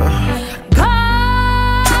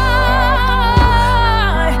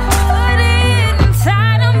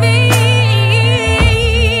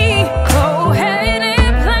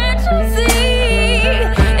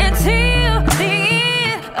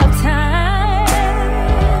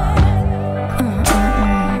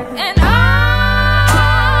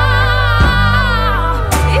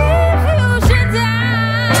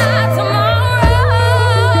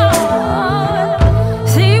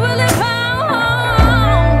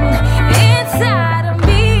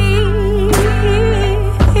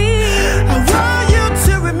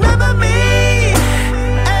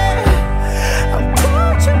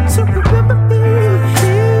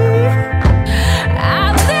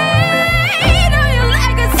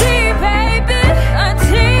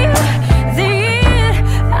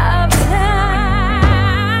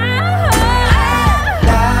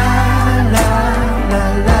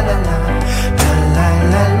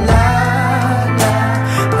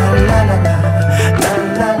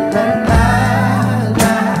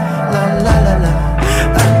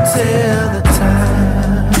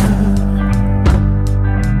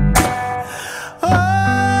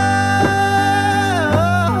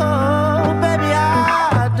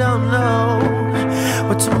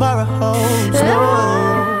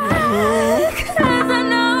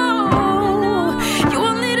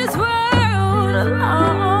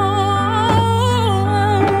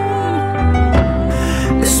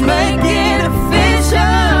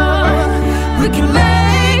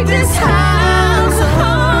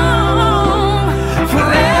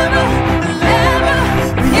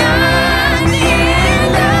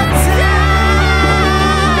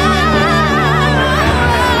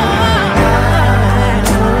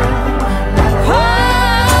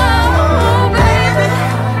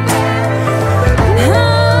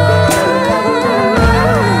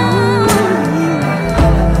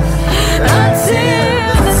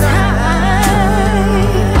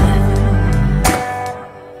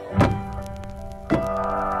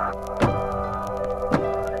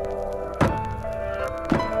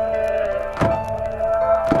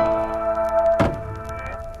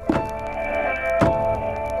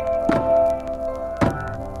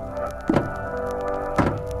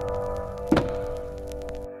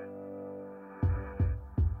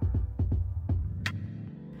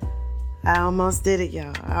 I almost did it,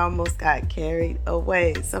 y'all. I almost got carried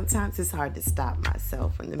away. Sometimes it's hard to stop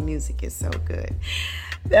myself when the music is so good.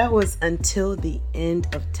 That was Until the End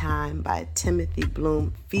of Time by Timothy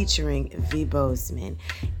Bloom featuring V. Bozeman.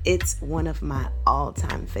 It's one of my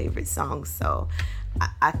all-time favorite songs, so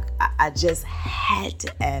I just had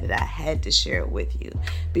to add it. I had to share it with you.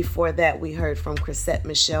 Before that, we heard from Chrisette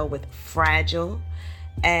Michele with Fragile,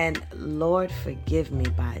 and Lord Forgive Me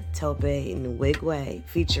by Tobe Nwigwe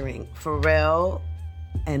featuring Pharrell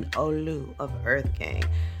and Olu of Earth Gang.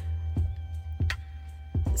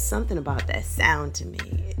 Something about that sound to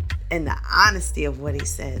me and the honesty of what he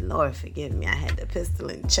said. Lord forgive me, I had the pistol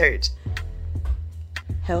in church.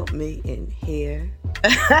 Help me in here.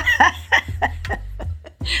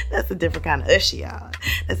 That's a different kind of usher, y'all.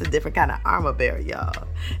 That's a different kind of armor bearer, y'all.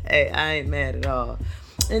 Hey, I ain't mad at all.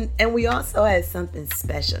 And we also had something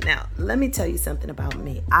special. Now, let me tell you something about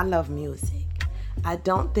me. I love music. I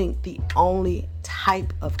don't think the only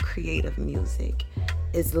type of creative music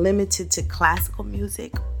is limited to classical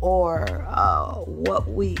music or what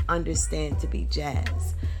we understand to be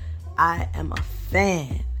jazz. I am a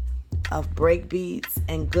fan of break beats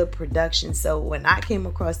and good production. So when I came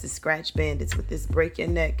across the Scratch Bandits with this Break Your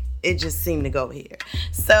Neck, it just seemed to go here.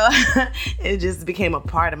 So it just became a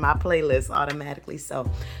part of my playlist automatically. So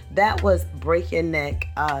that was Break Your Neck,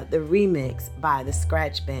 the remix by the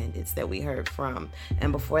Scratch Bandits that we heard from.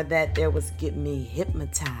 And before that, there was Get Me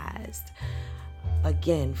Hypnotized,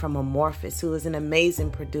 again from Amorphous, who is an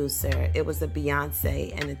amazing producer. It was a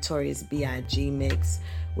Beyonce and Notorious B.I.G. mix.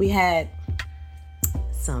 We had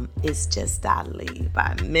some It's Just Ali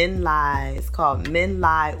by Men Lie. It's called Men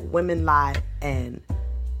Lie, Women Lie, and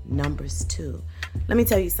Numbers 2. Let me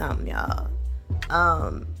tell you something, y'all.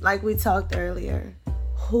 Like we talked earlier,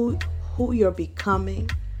 who you're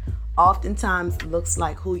becoming oftentimes looks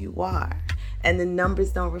like who you are. And the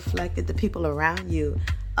numbers don't reflect it. The people around you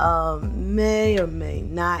may or may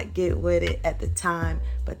not get with it at the time,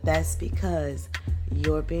 but that's because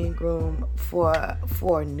you're being groomed for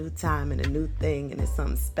a new time and a new thing, and it's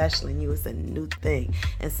something special in you. It's a new thing.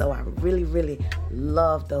 And so I really, really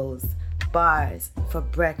love those bars for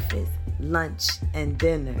breakfast, lunch, and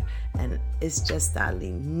dinner. And It's Just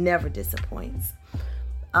Ali never disappoints.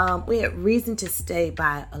 We had Reason to Stay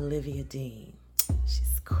by Olivia Dean.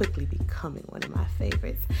 She's quickly becoming one of my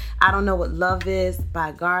favorites. I Don't Know What Love Is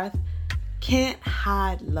by Garth. Can't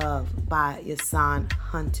Hide Love by Yasan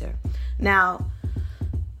Hunter. Now,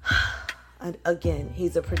 again,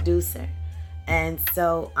 he's a producer. And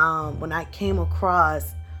so when I came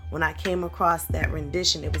across that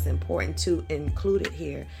rendition, it was important to include it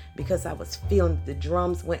here because I was feeling the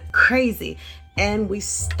drums went crazy. And we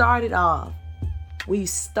started off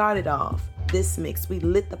this mix. We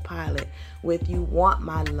lit the pilot with You Want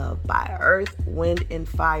My Love by Earth, Wind, and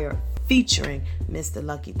Fire featuring Mr.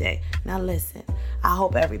 Lucky Day. Now listen, I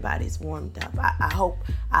hope everybody's warmed up. I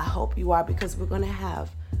hope you are, because we're going to have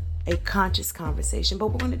a conscious conversation, but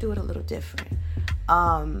we're going to do it a little different.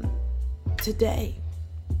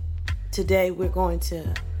 Today we're going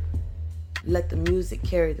to let the music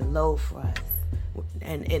carry the load for us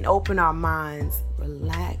and open our minds,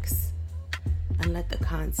 relax, and let the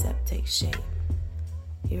concept take shape.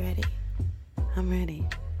 You ready? I'm ready.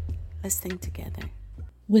 Let's think together.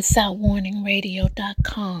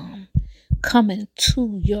 WithoutWarningRadio.com, coming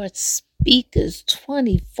to your speakers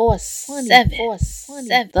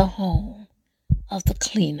 24/7, the home of the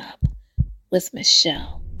cleanup with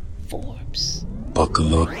Michelle Forbes.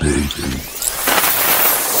 Buckle up, baby.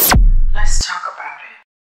 Let's talk about it.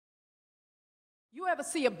 You ever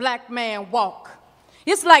see a black man walk?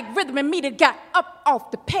 It's like Rhythm and Meter got up off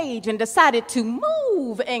the page and decided to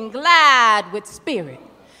move and glide with spirit.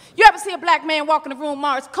 You ever see a black man walk in the room,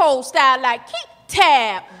 Morris Cole style, like keep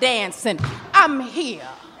tap dancing? I'm here.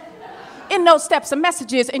 In those steps are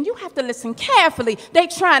messages, and you have to listen carefully. They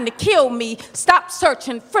trying to kill me. Stop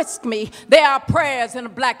searching, frisk me. There are prayers in a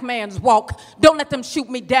black man's walk. Don't let them shoot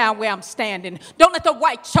me down where I'm standing. Don't let the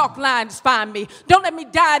white chalk lines find me. Don't let me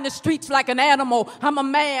die in the streets like an animal. I'm a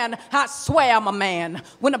man. I swear I'm a man.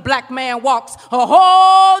 When a black man walks, a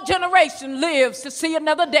whole generation lives to see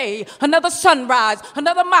another day, another sunrise,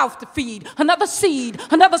 another mouth to feed, another seed,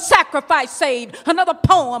 another sacrifice saved, another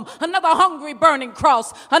poem, another hungry burning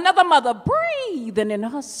cross, another mother breathing in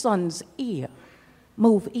her son's ear.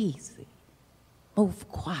 Move easy. Move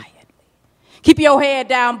quietly. Keep your head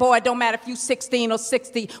down, boy. It don't matter if you 16 or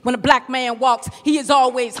 60. When a black man walks, he is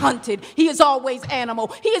always hunted. He is always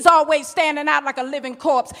animal. He is always standing out like a living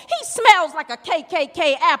corpse. He smells like a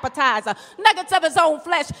KKK appetizer. Nuggets of his own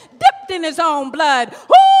flesh dipped in his own blood.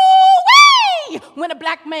 Ooh-wee! When a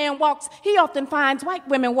black man walks, he often finds white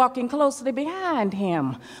women walking closely behind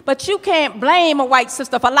him. But you can't blame a white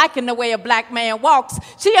sister for liking the way a black man walks.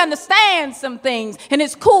 She understands some things and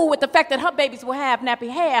is cool with the fact that her babies will have nappy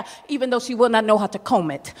hair, even though she will not know how to comb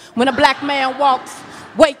it. When a black man walks,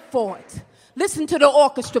 wait for it. Listen to the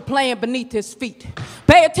orchestra playing beneath his feet.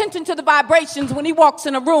 Pay attention to the vibrations when he walks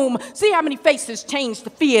in a room. See how many faces change to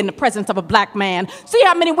fear in the presence of a black man. See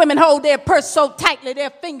how many women hold their purse so tightly their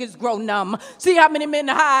fingers grow numb. See how many men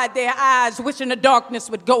hide their eyes wishing the darkness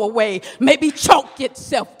would go away. Maybe choke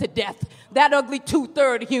itself to death. That ugly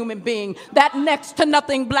 2/3 human being, that next to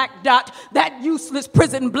nothing black dot, that useless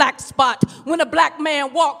prison black spot. When a black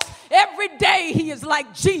man walks, every day he is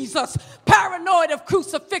like Jesus, paranoid of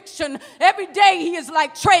crucifixion. Every day he is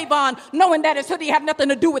like Trayvon, knowing that his hoodie had nothing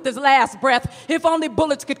to do with his last breath. If only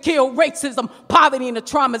bullets could kill racism, poverty, and the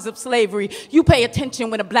traumas of slavery. You pay attention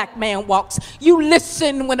when a black man walks. You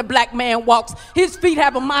listen when a black man walks. His feet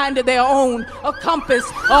have a mind of their own, a compass,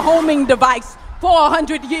 a homing device.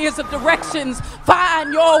 400 years of directions.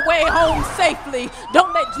 Find your way home safely.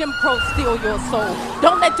 Don't let Jim Crow steal your soul.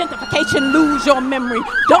 Don't let gentrification lose your memory.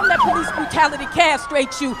 Don't let police brutality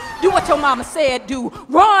castrate you. Do what your mama said do.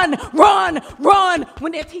 Run, run, run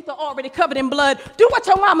when their teeth are already covered in blood. Do what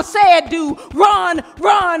your mama said do. Run,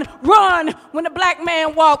 run, run when a black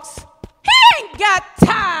man walks. He ain't got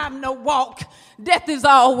time to walk. Death is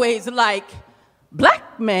always like,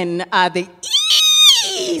 black men are the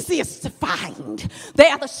easiest to find. They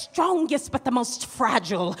are the strongest but the most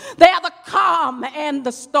fragile. They are the calm and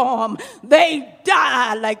the storm. They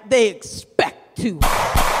die like they expect to.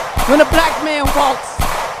 When a black man walks,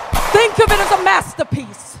 Think of it as a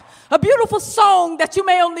masterpiece, a beautiful song that you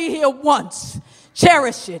may only hear once.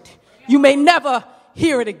 Cherish it. You may never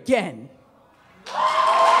hear it again.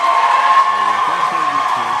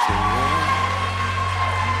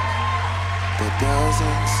 That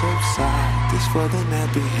doesn't subside. This for the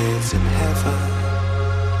nappy heads in heaven.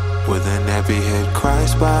 With a nappy head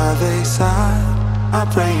Christ by their side, I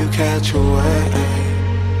pray you catch a wave.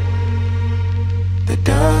 That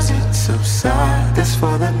doesn't subside. This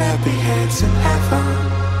for the nappy heads in heaven.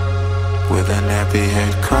 With a nappy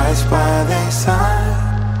head Christ by their side.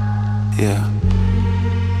 Yeah.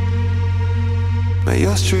 May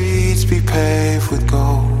your streets be paved with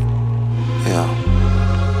gold. Yeah.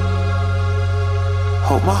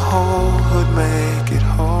 Hope my whole hood make it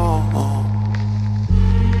home.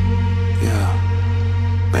 Yeah.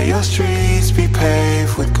 May your streets be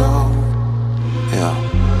paved with gold. Yeah.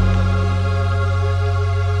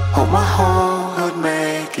 Hope my whole hood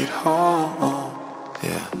make it home.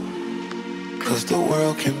 Yeah. Cause the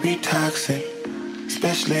world can be toxic,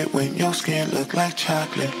 especially when your skin look like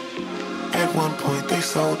chocolate. At one point they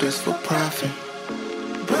sold us for profit,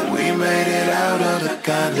 but we made it out of the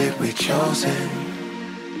gauntlet we chosen.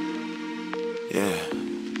 Yeah.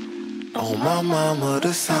 Oh my mama,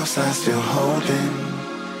 the south side still holding.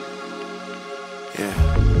 Yeah.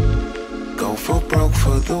 Go for broke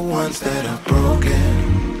for the ones that are broken.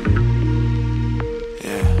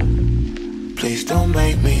 Yeah. Please don't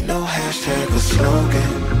make me no hashtag or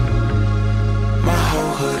slogan. My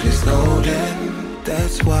whole hood is golden.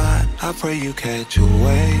 That's why I pray you catch a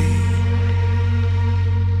wave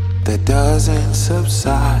that doesn't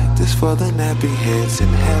subside. This for the nappy heads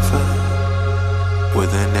in heaven.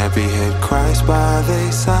 With a nappy head Christ by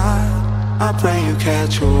their side, I pray you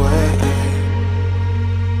catch a wave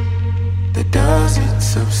that doesn't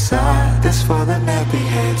subside. This for the nappy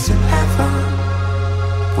heads in heaven.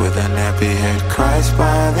 With a nappy head Christ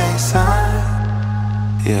by their side.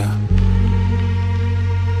 Yeah.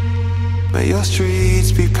 May your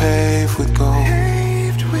streets be paved with gold.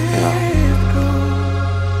 Yeah.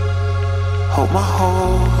 Hope my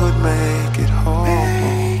whole hood make it home.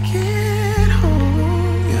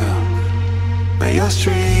 Yeah. May your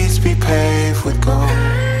streets be paved with gold.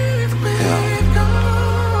 Yeah.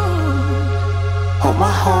 Hope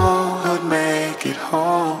my whole hood make it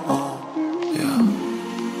home. Yeah.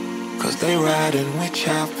 Cause they riding with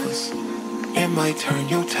choppers. It might turn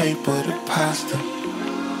your taper to pasta.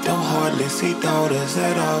 Don't hardly see daughters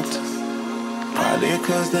at altars. Probably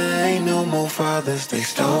cause there ain't no more fathers, they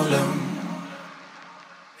stole them.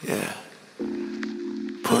 Yeah.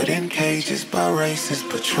 Put in cages by racists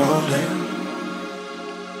patrolling.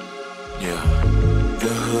 Yeah.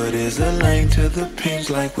 The hood is a lane to the pins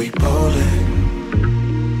like we bowling.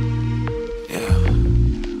 Yeah.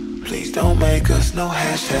 Please don't make us no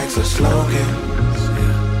hashtags or slogans.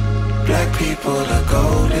 Yeah. Black people are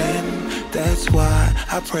golden. That's why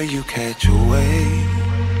I pray you catch a wave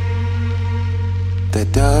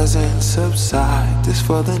that doesn't subside. This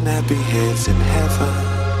for the nappy heads in heaven.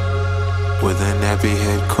 With a nappy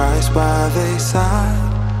head Christ by their side,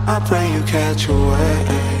 I pray you catch a wave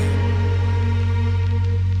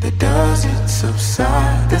that doesn't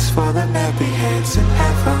subside. This for the nappy heads in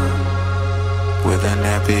heaven. With a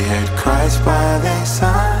nappy head Christ by their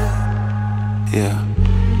side. Yeah.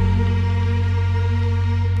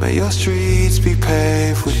 May your streets be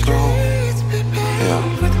paved with gold. Yeah.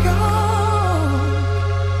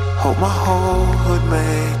 Hope my whole hood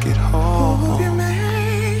make it home.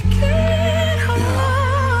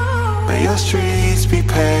 Yeah. May your streets be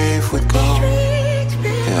paved with gold.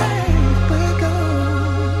 Yeah.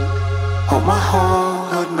 Hope my whole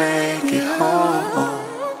hood make it home.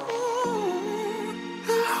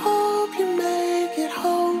 I hope you make it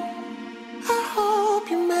home. I hope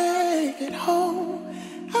you make it home.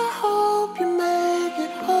 I hope you make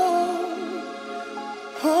it home.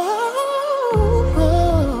 Oh,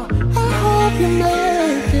 I hope you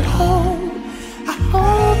make it home. I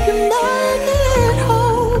hope you make it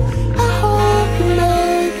home. I hope you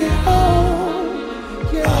make it home.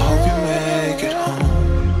 Yeah. I hope you make it home.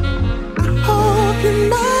 I hope you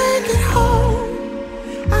make it home.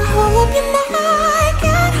 I hope you make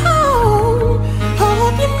it home.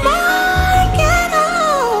 Hope you make it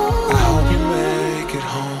home. I hope you make it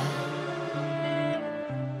home.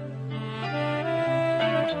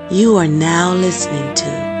 You are now listening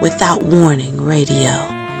to Without Warning Radio.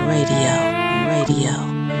 Radio. Radio.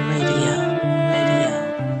 Radio. Radio.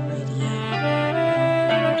 Radio.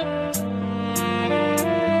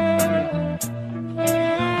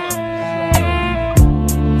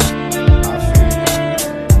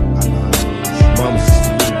 Mama's just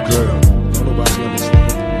a little girl. Don't nobody understand.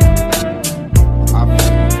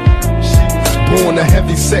 born a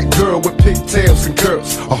heavy-set girl with pigtails and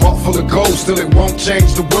curls. A heart full of gold, still it won't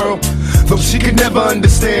change the world. Though she could never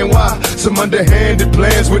understand why some underhanded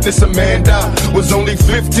plans witness a man die. Was only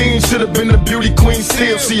 15, should have been a beauty queen.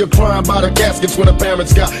 Still see her crying by the caskets when her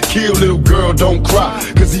parents got killed. Little girl, don't cry,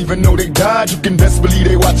 cause even though they died, you can best believe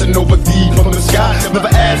they watching over thee from the sky. Never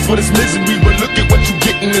asked for this misery, but look at what you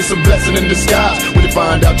getting. It's a blessing in disguise. When you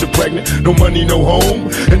find out you're pregnant, no money, no home,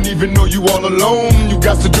 and even though you all alone, you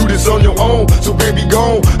got to do this on your own. So baby,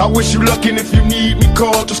 go. I wish you luck, and if you need me,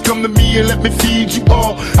 call. Just come to me and let me feed you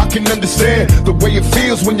all. I can understand the way it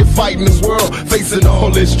feels when you're fighting this world, facing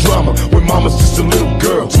all this drama when mama's just a little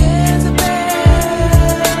girl.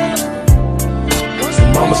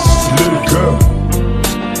 Mama's just a little girl.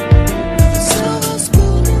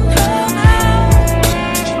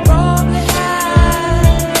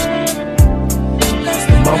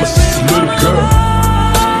 Mama's just a little girl.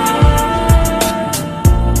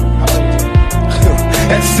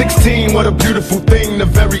 At 16, what a beautiful thing, the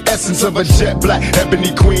very essence of a jet black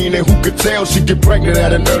ebony queen. And who could tell she'd get pregnant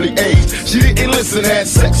at an early age? She didn't listen, had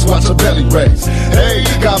sex, watch her belly raise. Hey,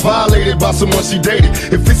 got violated by someone she dated.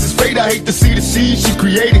 If this is fate, I hate to see the seed she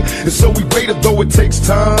created. And so we waited, though it takes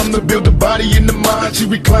time to build the body and the mind. She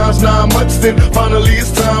reclines 9 months, then finally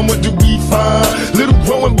it's time. What do we find? Little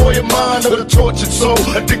growing boy of mine, of a tortured soul,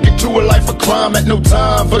 addicted to a life of crime, at no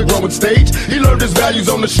time for the growing stage. He learned his values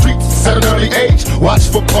on the streets at an early age. Watch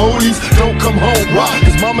for police, don't come home. Why?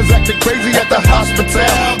 Cause mama's acting crazy at the hospital.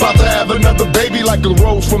 About to have another baby like a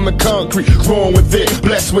rose from the concrete, growing with it.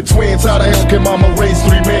 Blessed with twins, how the hell can mama raise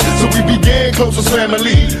 3 men? So we began close as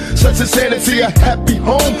family. Such insanity, a happy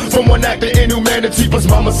home from one act of inhumanity. Plus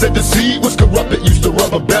mama said the seed was corrupted, used to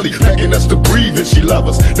rub her belly, begging us to breathe and she love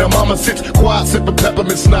us. Now mama sits quiet, sipping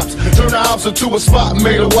peppermint schnapps. Turn the house into a spot,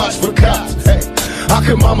 made her watch for cops. Hey, how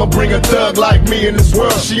can mama bring a thug like me in this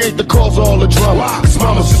world? She ain't the cause of all the drama, cause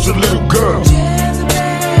mama's just a little girl.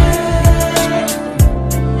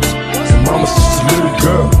 Mama's just a little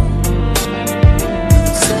girl.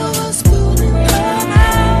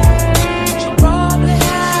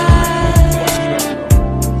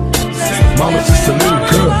 Mama's just a little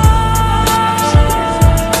girl.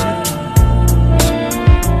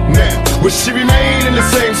 Now, will she remain in the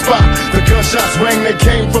same spot? The gunshots rang, they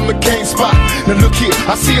came from the cane spot. Now look here,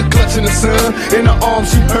 I see her clutching the sun. In her arms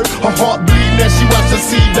she hurt, her heart bleeding as she watched her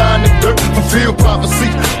seed die in the dirt. Fulfill prophecy,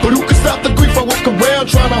 but who can stop the grief? I walk around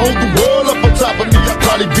trying to hold the world up on top of me.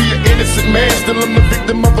 Probably be an innocent man, still I'm the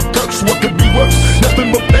victim of a curse. What could be worse?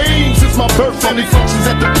 Nothing but pain since my birth. Only functions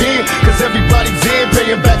at the pen, cause everybody's in,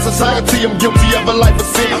 paying back society. I'm guilty of a life of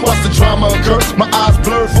sin. Watch the drama occur, my eyes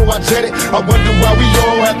blur before I jet it. I wonder why we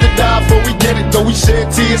all have to die before we get it. Though we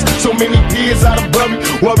shed tears, so many peers out of buried.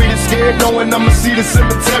 Worried and scared, knowing I'ma see the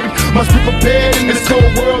cemetery. Must be prepared in this cold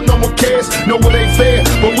world, no one cares. No, it ain't fair,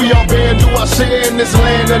 but we all bear and do our share in this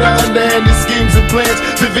land of the underhanded schemes and plans.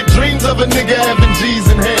 Vivid dreams of a nigga having G's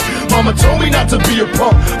in hand. Mama told me not to be a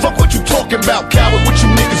punk. Fuck what you talking about, coward, what you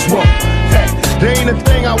niggas want. Hey, there ain't a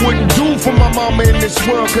thing I wouldn't do for my mama in this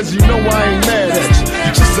world, cause you know I ain't mad at you.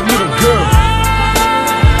 You're just a little girl.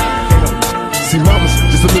 See, mama's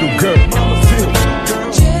just a little girl. Mama's still a little girl.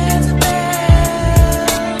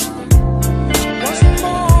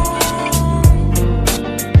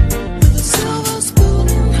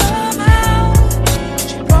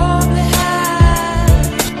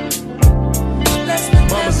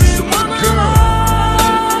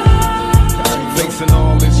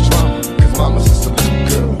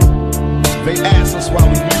 They ask us why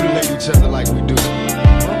we mutilate each other like we do.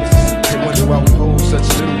 They wonder why we hold such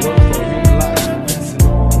little worth for human life.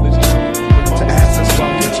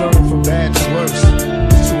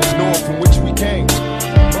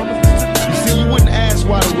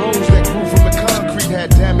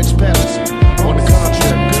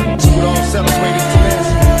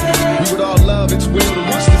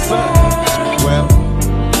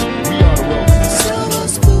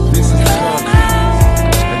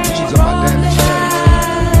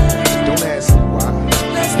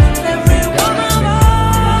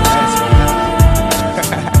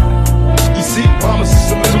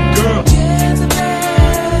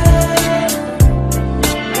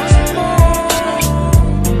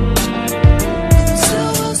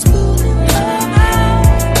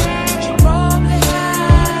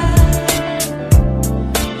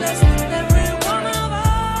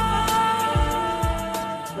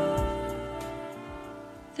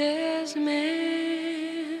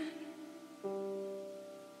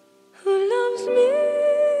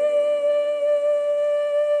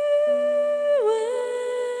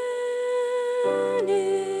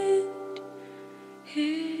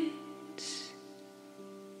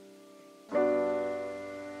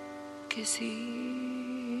 'cause he's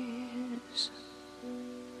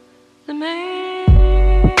the man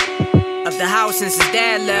of the house since his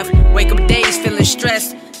dad left. Wake up days feeling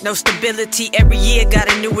stressed. No stability, every year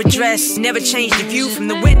got a new address. Never changed the view from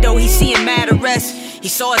the window, he seeing mad arrest. He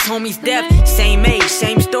saw his homie's death, same age,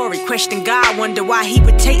 same story. Question God, wonder why he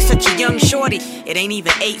would take such a young shorty. It ain't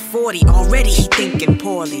even 8:40, already he thinking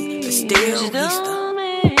poorly. But still, he's the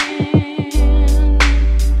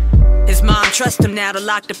his mom trusts him now to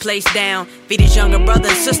lock the place down. Feed his younger brother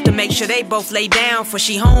and sister, make sure they both lay down. For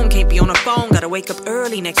she home, can't be on the phone, gotta wake up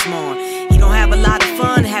early next morning. He don't have a lot of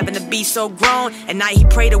fun, having to be so grown. At night he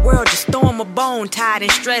pray the world, just throw him a bone. Tired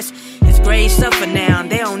and stressed, his grades suffer now.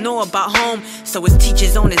 They don't know about home, so his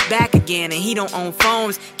teacher's on his back again. And he don't own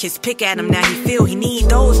phones, kids pick at him, now he feel he need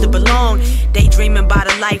those to belong. Daydreaming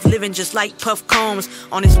about a life, living just like Puff Combs.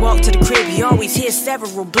 On his walk to the crib, he always hears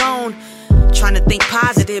several blown. Trying to think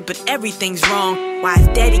positive, but everything's wrong. Why his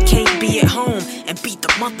daddy can't be at home and beat the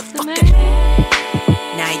motherfucker.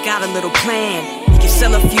 Now he got a little plan. He can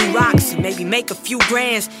sell a few rocks and maybe make a few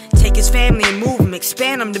grands. Take his family and move them,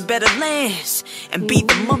 expand them to better lands. And beat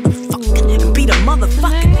the motherfucker, and beat a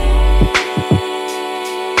motherfucker.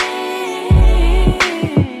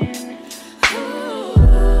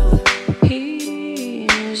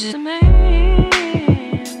 He's the man,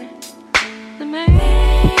 the man.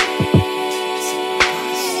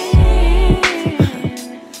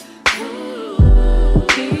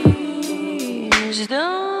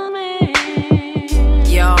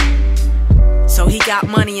 Yo, so he got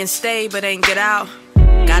money and stay, but ain't get out.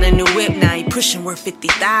 Got a new whip, now he pushing worth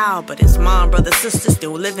 50,000. But his mom, brother, sister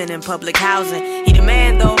still living in public housing. He the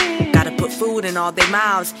man though, gotta put food in all their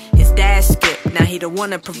mouths. His dad skipped, now he the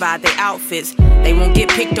one to provide their outfits. They won't get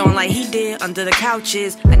picked on like he did under the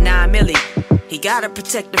couches. A 9 milli. He gotta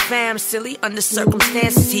protect the fam, silly. Under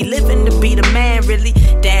circumstances, he living to be the man, really.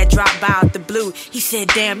 Dad dropped by out the blue. He said,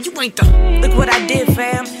 damn, you ain't the... Look what I did,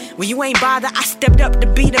 fam. When you ain't bothered, I stepped up to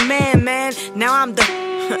be the man, man. Now I'm the...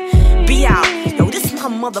 Be out. Yo, this my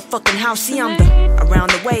motherfucking house. See, I'm the...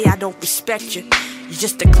 Around the way, I don't respect you. You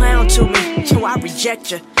just a clown to me. Yo, I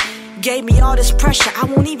reject you. Gave me all this pressure. I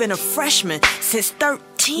won't even a freshman. Since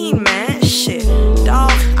 13, man. Shit.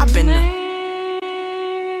 Dog, I've been...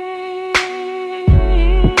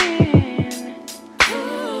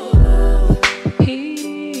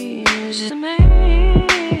 He's the man,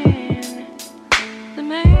 the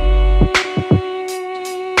man.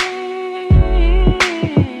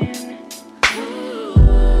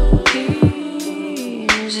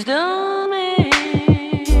 He's the man.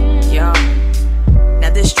 Yo, now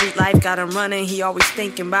this street life got him running, he always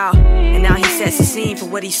thinking about. And now he sets the scene for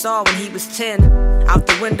what he saw when he was 10. Out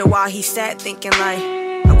the window while he sat thinking like,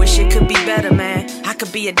 I wish it could be better, man. I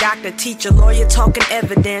could be a doctor, teacher, lawyer, talking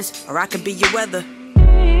evidence. Or I could be your weather.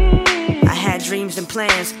 I had dreams and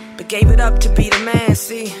plans, but gave it up to be the man,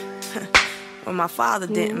 see. When my father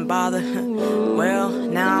didn't bother. Well,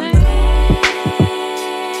 now I'm the...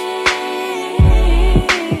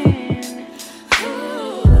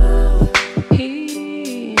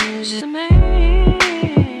 He's the man,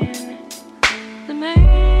 the man.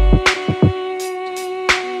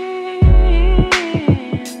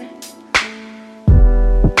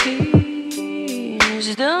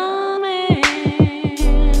 He's the man,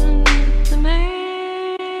 the man.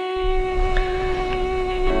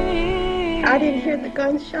 I didn't hear the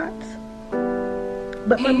gunshots,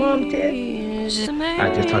 but my mom did.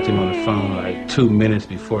 I just talked to him on the phone like 2 minutes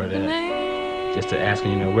before that, just to ask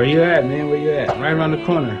him, you know, where you at, man, where you at? Right around the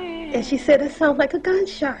corner. And she said it sounded like a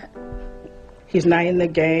gunshot. He's not in the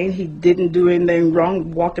gang. He didn't do anything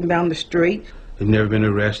wrong walking down the street. He's never been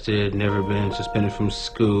arrested, never been suspended from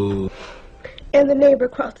school. And the neighbor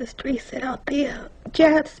across the street said out there,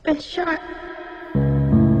 Jad's been shot.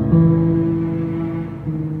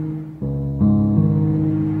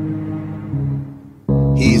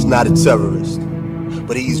 He is not a terrorist,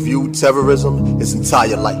 but he's viewed terrorism his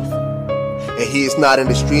entire life. And he is not an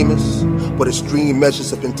extremist, but extreme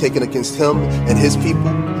measures have been taken against him and his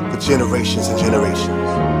people for generations and generations.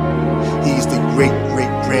 He is the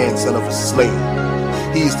great-great-grandson of a slave.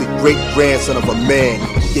 He is the great-grandson of a man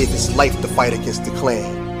who gave his life to fight against the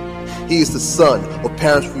Klan. He is the son of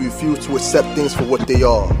parents who refuse to accept things for what they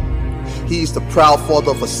are. He is the proud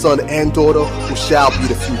father of a son and daughter who shall be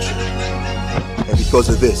the future. And because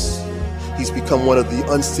of this, he's become one of the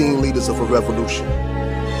unseen leaders of a revolution.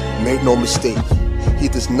 Make no mistake, he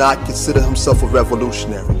does not consider himself a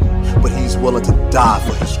revolutionary, but he's willing to die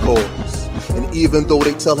for his cause. And even though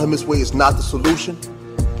they tell him his way is not the solution,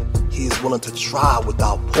 he is willing to try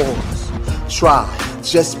without pause. Try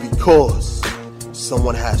just because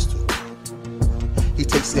someone has to. He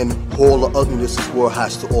takes in all the ugliness this world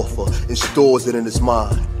has to offer and stores it in his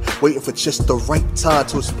mind, waiting for just the right time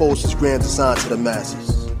to expose his grand design to the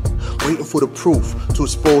masses, waiting for the proof to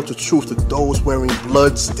expose the truth to those wearing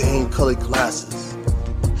blood-stained colored glasses.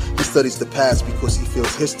 He studies the past because he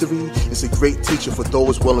feels history is a great teacher for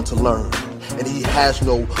those willing to learn. And he has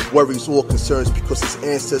no worries or concerns because his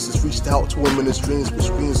ancestors reached out to him in his dreams with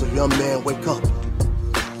screams of, young man, wake up.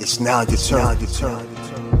 It's now your turn.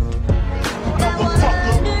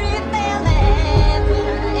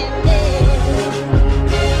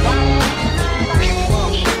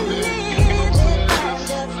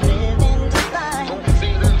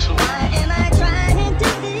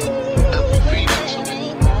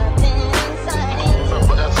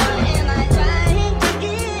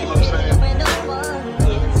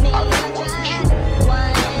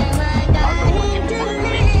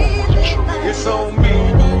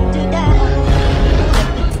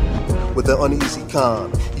 With an uneasy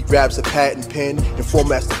calm, he grabs a pad and pen and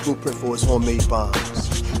formats the blueprint for his homemade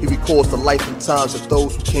bombs. He recalls the life and times of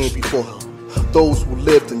those who came before him, those who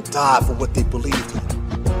lived and died for what they believed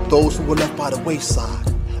in, those who were left by the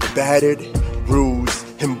wayside, battered, bruised,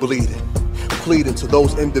 and bleeding, pleading to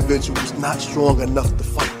those individuals not strong enough to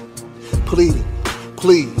fight, pleading,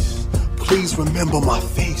 please remember my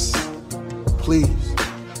face, please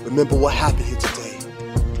remember what happened here today,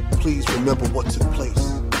 please remember what took place.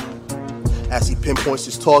 As he pinpoints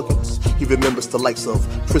his targets, he remembers the likes of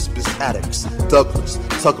Crispus Attucks, Douglas,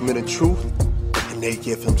 Tubman, and Truth, and they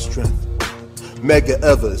give him strength. Medgar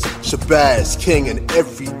Evers, Shabazz, King, and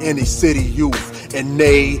every inner city youth, and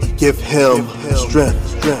they give him strength.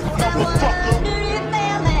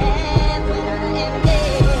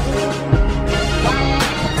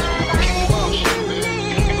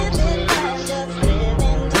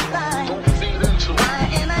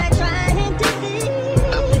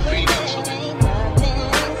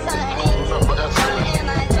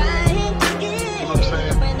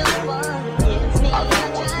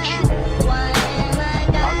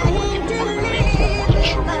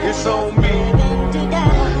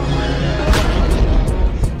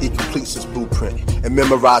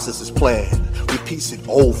 Memorizes his plan, repeats it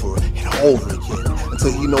over and over again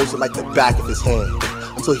until he knows it like the back of his hand,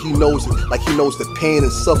 until he knows it like he knows the pain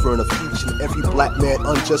and suffering of each and every black man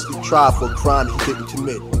unjustly tried for a crime he didn't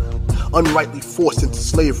commit, unrightly forced into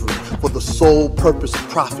slavery for the sole purpose of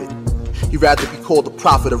profit. He'd rather be called the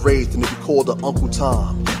prophet of rage than to be called the Uncle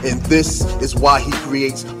Tom, and this is why he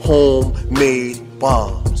creates homemade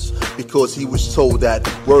bombs, because he was told that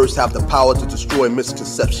words have the power to destroy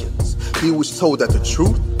misconceptions. He was told that the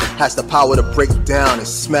truth has the power to break down and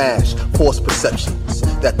smash false perceptions,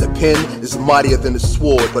 that the pen is mightier than the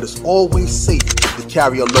sword, but it's always safe to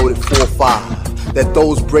carry a loaded 4-5, that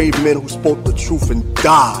those brave men who spoke the truth and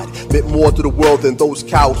died meant more to the world than those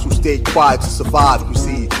cowards who stayed quiet to survive. You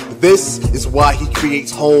see, this is why he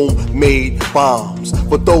creates homemade bombs,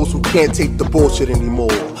 for those who can't take the bullshit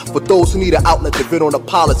anymore, for those who need an outlet to vent on the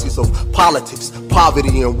policies of politics,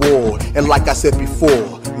 poverty, and war. And like I said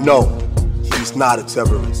before, no, he's not a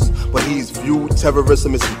terrorist, but he's viewed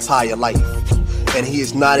terrorism his entire life. And he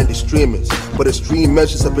is not an extremist, but extreme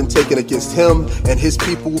measures have been taken against him and his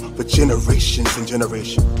people for generations and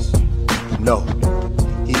generations. No,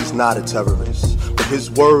 he's not a terrorist, but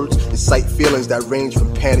his words incite feelings that range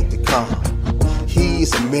from panic to calm. He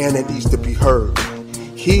is a man that needs to be heard.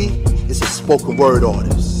 He is a spoken word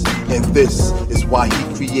artist, and this is why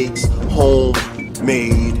he creates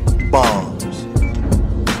homemade bombs.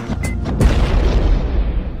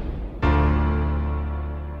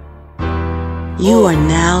 You are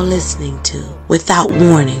now listening to Without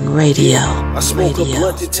Warning Radio. I smoke a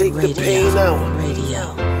blunt to take the pain out.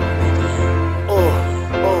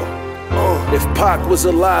 If Pac was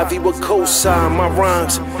alive, he would co-sign my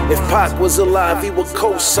rhymes. If Pac was alive, he would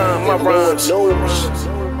co-sign my rhymes.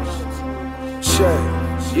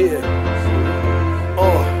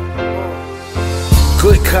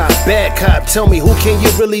 Good cop, bad cop, tell me who can you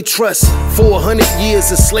really trust? 400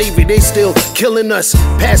 years of slavery, they still killing us.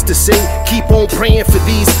 Pastor say, keep on praying for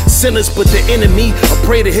these sinners, but the enemy, I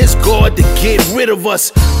pray to his God to get rid of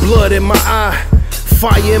us. Blood in my eye,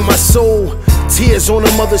 fire in my soul, tears on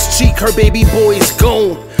a mother's cheek, her baby boy's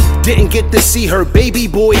gone. Didn't get to see her baby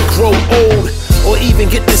boy grow old, or even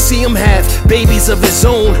get to see him have babies of his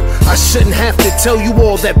own. I shouldn't have to tell you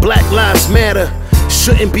all that Black Lives Matter.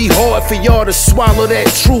 Shouldn't be hard for y'all to swallow that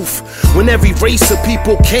truth, when every race of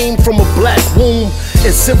people came from a black womb,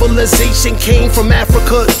 and civilization came from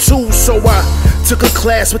Africa too. So I took a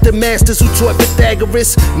class with the masters who taught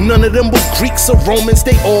Pythagoras. None of them were Greeks or Romans,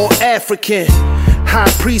 they all African. High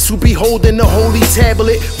priest who be holding the holy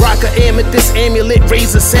tablet. Rock a amethyst amulet,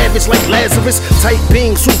 raise a savage like Lazarus. Type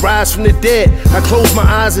beings who rise from the dead. I close my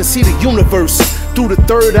eyes and see the universe. Through the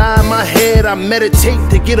third eye of my head, I meditate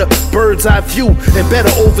to get a bird's eye view and better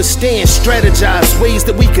overstand, strategize ways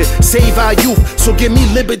that we could save our youth. So give me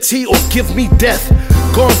liberty or give me death.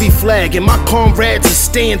 Garvey flag and my comrades are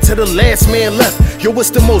staying to the last man left. Yo, what's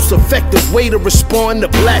the most effective way to respond to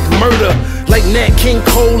black murder? Like Nat King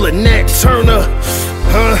Cole or Nat Turner?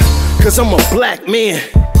 Cause I'm a black man,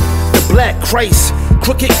 the black Christ.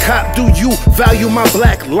 Crooked cop, do you value my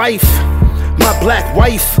black life? My black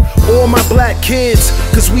wife, or my black kids?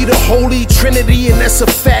 Cause we the holy trinity and that's a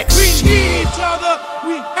fact. We need each other,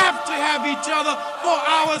 we have to have each other for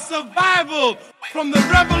our survival. From the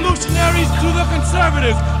revolutionaries to the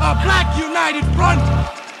conservatives, a black united front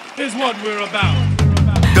is what we're about.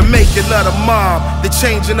 The making of the mob, the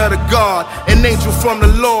changing of the guard, an angel from the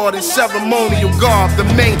Lord in ceremonial garb. The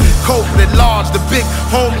main culprit at large, the big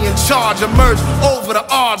homie in charge, emerged over the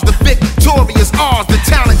odds. The victorious ours, the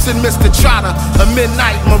talented Mr. Trotter, a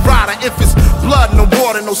midnight marauder. If it's blood in the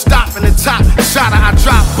water, no stopping the top shotter. I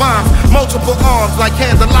drop bombs, multiple arms like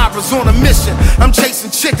candelabras on a mission. I'm chasing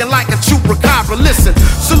chicken like a chupacabra. Listen,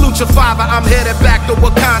 salute your father, I'm headed back to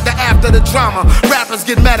Wakanda after the drama. Rappers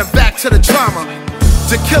get mad back to the drama.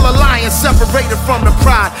 To kill a lion separated from the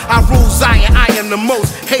pride. I rule Zion, I am the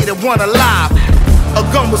most hated one alive. A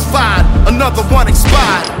gun was fired, another one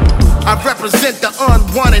expired. I represent the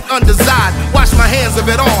unwanted, undesired. Wash my hands of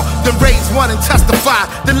it all, then raise one and testify.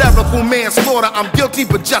 The lyrical manslaughter, I'm guilty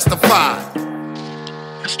but justified.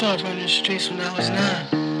 I started running the streets when I was 9.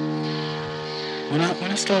 When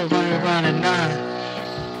I started running around at 9,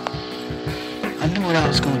 I knew what I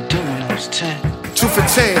was gonna do when I was 10. 2 for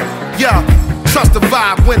 10, yeah. Trust the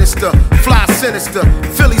vibe, Winchester, fly sinister,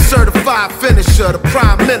 Philly certified finisher, the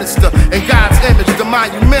prime minister, in God's image, the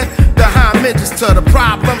monument, the homages to the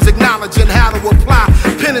problems, acknowledging how to apply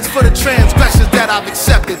penance for the transgressions that I've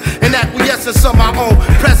accepted, and acquiescence of my own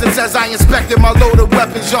presence as I inspected my loaded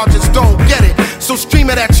weapons. Y'all just don't get it, so stream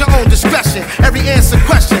it at your own discretion. Every answer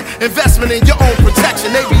question, investment in your own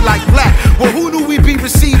protection. They be like black, well who knew we'd be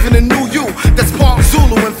receiving a new you? That's part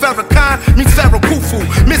Zulu and Farrakhan meets Pharaoh Khufu.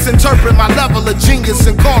 Misinterpret my level of genius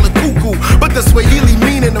and call it cuckoo, but the Swahili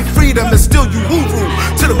meaning of freedom is still you hooroo.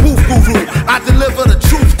 To the booth guru, I deliver the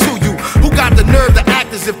truth to you. Who got the nerve to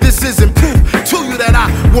act as if this isn't proof to you that I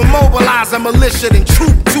will mobilize a militia and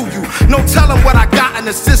troop to you? No telling what I got in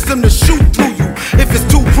the system to shoot through you. If it's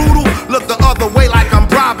too brutal, look the other way like I'm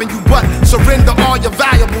bribing you, but surrender all your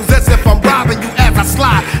valuables as if I'm robbing you as I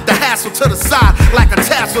slide the hassle to the side like a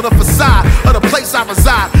tassel. The facade of the place I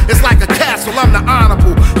reside is like a castle. I'm the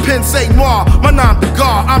honorable Pense Noir, my nom de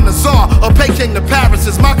guard. I'm the czar of Peking to Paris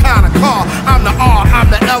is my kind of car. I'm the R, I'm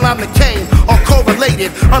the L, I'm the Kane. All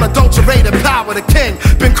correlated, unadulterated power, the king.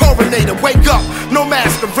 Been coronated, wake up, no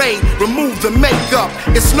masquerade, remove the makeup.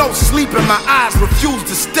 It's no sleeping, my eyes refuse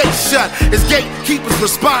to stay shut. It's gatekeepers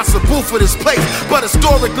responsible for this place, but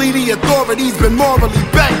historically the authorities been morally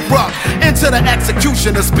bankrupt. Into the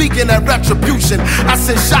execution of speaking of retribution, I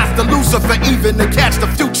send shots to Lucifer even to catch the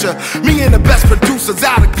future. Me and the best producers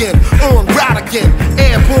out again, on route again.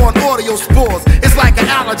 Airborne audio spores, it's like an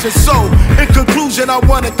allergen. So, in conclusion, I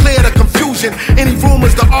wanna clear the confusion. Any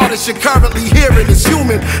rumors the artist you're currently hearing is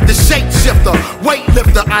human. The shapeshifter,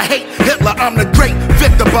 weightlifter, I hate Hitler. I'm the great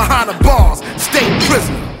victor behind the bars, stay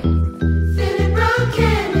prisoner. Feeling broken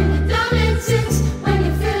and it don't make sense. When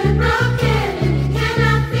you're feeling broken and you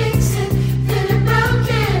cannot fix it. Feeling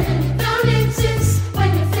broken and it don't make sense. When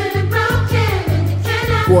you're feeling broken and you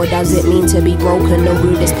cannot. What does it mean to be broken? The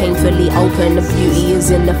root is painfully open. The beauty is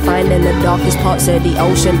in the finding the darkest parts of the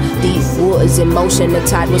ocean. Deep waters in motion. The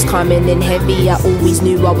tide was coming in heavy. I always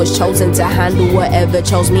knew I was chosen to handle whatever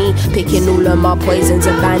chose me. Picking all of my poisons,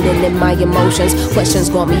 abandoning my emotions. Questions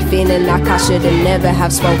got me feeling like I should have never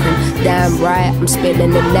have spoken. Damn right, I'm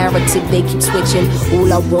spilling the narrative. They keep switching.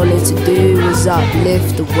 All I wanted to do was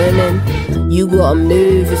uplift the women. You gotta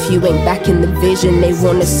move if you ain't back in the vision. They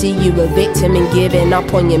wanna see you a victim and giving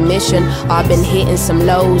up on your mission. I've been hitting some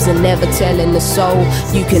lows and never telling the soul.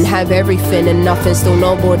 You can have everything and nothing, still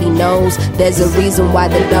nobody knows. There's a reason why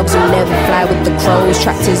the doves will never fly with the crows.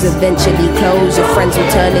 Tractors eventually close, your friends will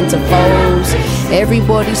turn into foes.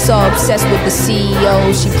 Everybody's so obsessed with the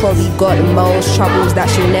CEO. She probably got the most troubles that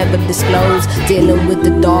she'll never disclose. Dealing with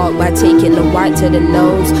the dark by taking the white to the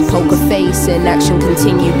nose. Poker face in action,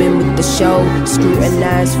 continuing with the show.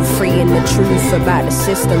 Scrutinized for freeing the truth about the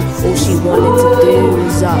system. All she wanted to do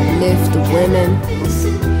was uplift the women.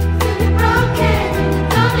 Broken,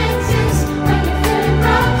 don't exist. When you're feeling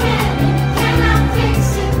broken and you cannot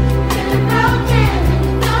fix it. Feeling broken.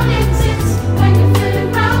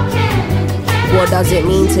 What does it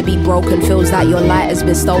mean to be broken? Feels like your light has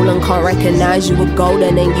been stolen. Can't recognize you were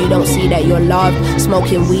golden and you don't see that you're loved.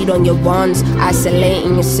 Smoking weed on your runs,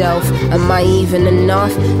 isolating yourself. Am I even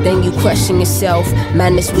enough? Then you question yourself.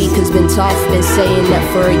 Man, this week has been tough. Been saying that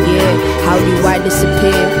for a year. How do I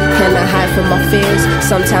disappear? Can I hide from my fears?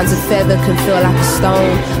 Sometimes a feather can feel like a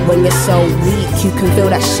stone. When you're so weak, you can feel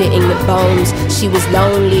that shit in your bones. She was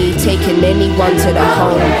lonely, taking anyone to the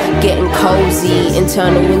home. Getting cozy,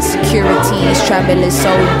 internal insecurities, traveling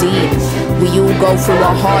so deep. We all go through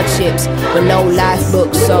our hardships, but no life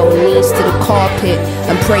book, so knees to the carpet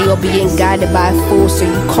and pray you're being guided by a force so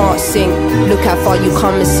you can't sink. Look how far you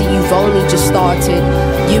come and see you've only just started.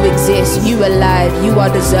 You exist, you alive, you are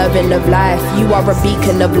deserving of life. You are a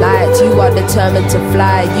beacon of light, you are determined to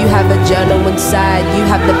fly. You have a journal inside, you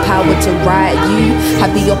have the power to write. You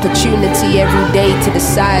have the opportunity every day to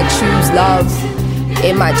decide, choose love.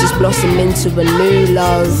 It might just blossom into a new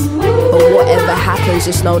love. But whatever happens,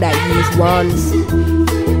 just know that you've won.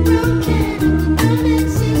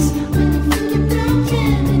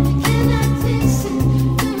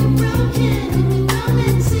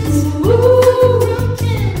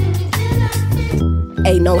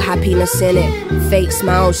 Ain't no happiness in it. Fake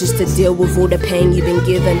smiles just to deal with all the pain you've been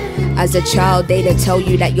given. As a child, they didn't tell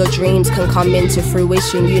you that your dreams can come into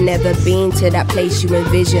fruition. You never been to that place you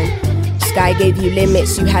envision. Sky gave you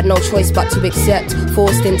limits, you had no choice but to accept.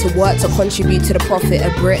 Forced into work to contribute to the profit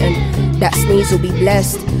of Britain. That sneeze will be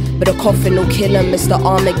blessed, but a coffin will kill him. It's the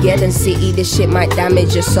Armageddon city, this shit might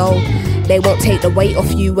damage your soul. They won't take the weight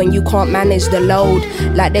off you when you can't manage the load.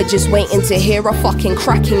 Like they're just waiting to hear a fucking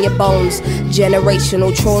crack in your bones.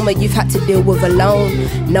 Generational trauma you've had to deal with alone.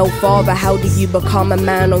 No father, how do you become a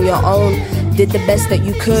man on your own? Did the best that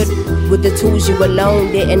you could with the tools you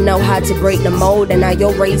alone. Didn't know how to break the mold, and now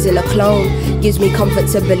you're raising a clone. Gives me comfort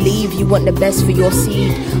to believe you want the best for your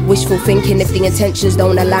seed. Wishful thinking if the intentions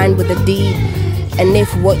don't align with the deed. And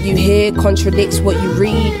if what you hear contradicts what you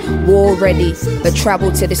read, war ready, but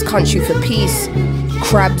travel to this country for peace.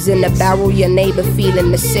 Crabs in the barrel, your neighbor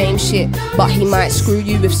feeling the same shit, but he might screw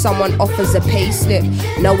you if someone offers a pay slip.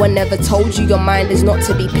 No one ever told you your mind is not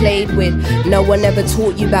to be played with. No one ever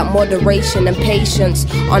taught you about moderation and patience.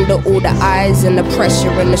 Under all the eyes and the pressure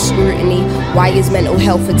and the scrutiny, why is mental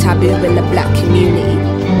health a taboo in the black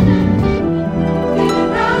community?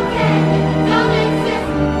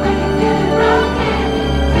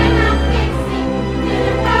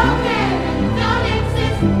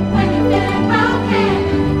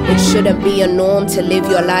 Shouldn't be a norm to live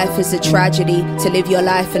your life as a tragedy, to live your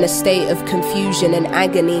life in a state of confusion and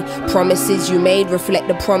agony. Promises you made reflect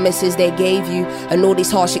the promises they gave you, and all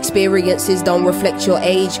these harsh experiences don't reflect your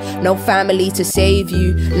age. No family to save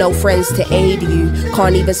you, no friends to aid you.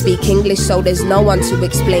 Can't even speak English, so there's no one to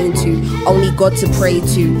explain to, only God to pray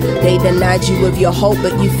to. They denied you of your hope,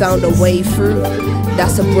 but you found a way through.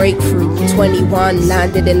 That's a breakthrough. 21,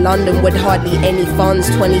 landed in London with hardly any funds.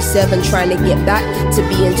 27, trying to get back to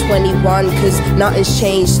being 21, cause nothing's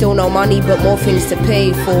changed. Still no money, but more things to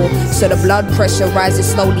pay for. So the blood pressure rises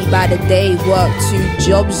slowly by the day. Work 2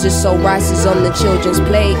 jobs just so rice is on the children's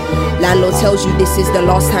plate. Landlord tells you this is the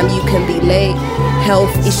last time you can be late.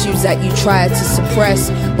 Health issues that you try to suppress,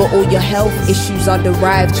 but all your health issues are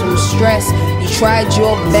derived from stress. You tried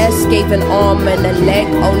your best, gave an arm and a leg,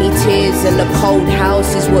 only tears in a cold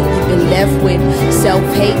house is what you've been left with.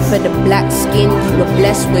 Self-hate for the black skin you were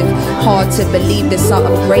blessed with. Hard to believe there's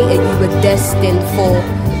something greater you were destined for,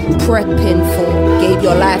 prepping for. Gave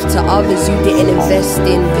your life to others, you didn't invest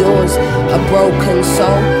in yours. A broken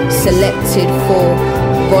soul, selected for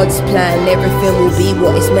God's plan. Everything will be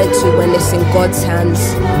what it's meant to when it's in God's hands.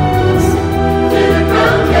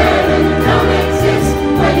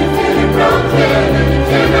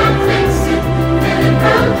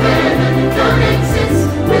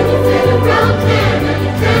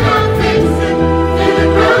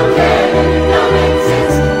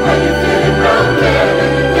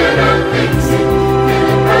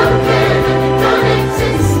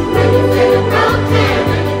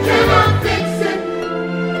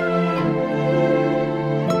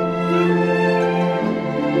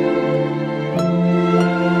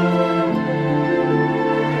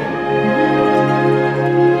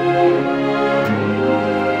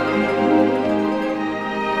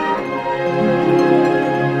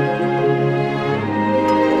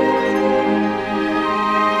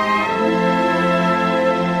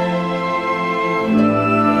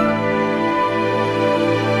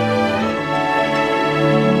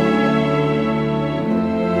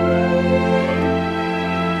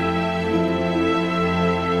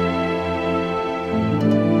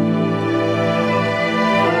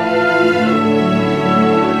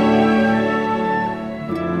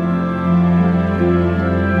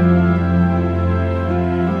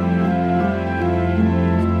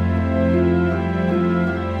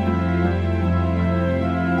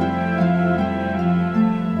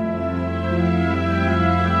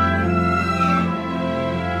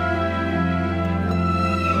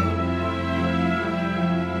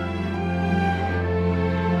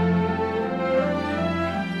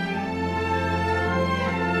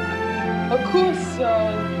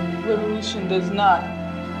 revolution does not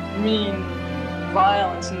mean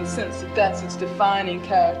violence in the sense that that's its defining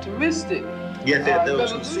characteristic. Yeah, there are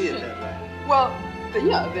those who see it that way. Well,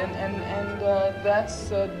 that's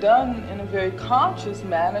done in a very conscious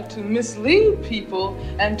manner to mislead people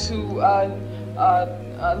and to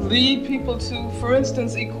lead people to, for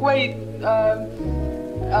instance, equate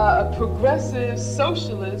a progressive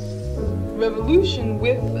socialist revolution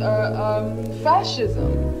with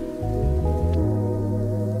fascism.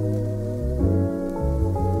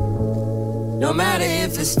 No matter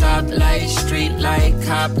if it's stoplight, street light,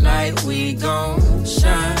 cop light, we gon'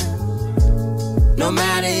 shine. No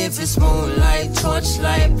matter if it's moonlight,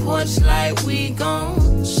 torchlight, porch light, we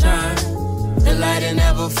gon' shine. The light'll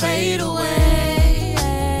never fade away.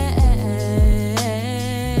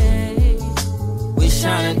 We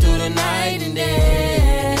shining through the night and day.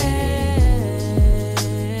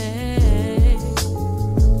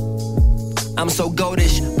 I'm so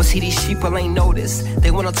goldish, but see these people ain't noticed.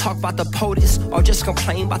 They wanna talk about the POTUS or just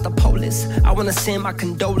complain about the police. I wanna send my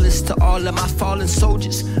condolences to all of my fallen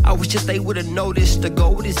soldiers. I wish that they would've noticed the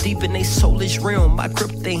gold is deep in their soulish realm. I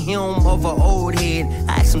gripped the helm of an old head.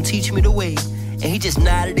 I asked him teach me the way, and he just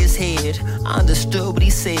nodded his head. I understood what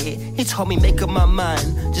he said. He told me make up my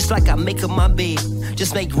mind, just like I make up my bed.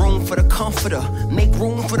 Just make room for the comforter, make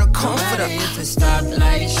room for the comforter. No matter if it's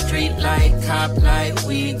stoplight, street light, cop light,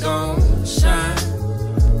 we gon' shine.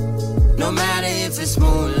 No matter if it's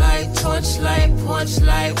moonlight, torchlight, porch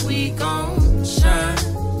light, we gon' shine.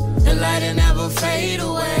 The light'll never fade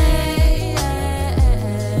away.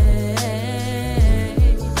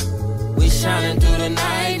 We shining through the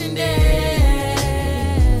night and day.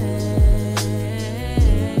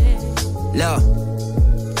 Look,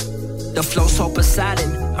 the flow so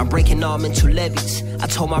Poseidon, I'm breaking arm into levies. I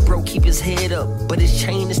told my bro keep his head up, but his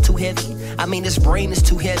chain is too heavy. I mean his brain is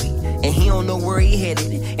too heavy, and he don't know where he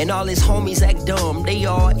headed. And all his homies act dumb, they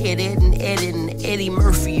all Ed and Eddie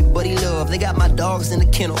Murphy, but he love. They got my dogs in the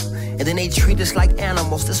kennel, and then they treat us like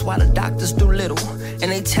animals. That's why the doctors do little, and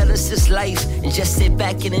they tell us it's life, and just sit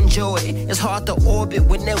back and enjoy it. It's hard to orbit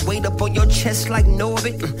when that weight up on your chest like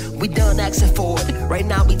Norbit. We done asking for it, right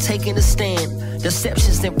now we taking a stand.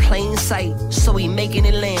 Deception's in plain sight, so we making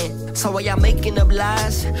it land. So while y'all making up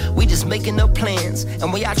lies, we just making up plans.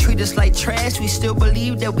 And when y'all treat us like trash, we still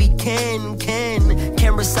believe that we can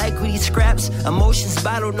recycle these scraps. Emotions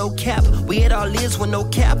bottle, no cap. We had our lives with no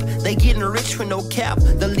cap. They getting rich with no cap.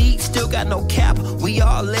 The league still got no cap. We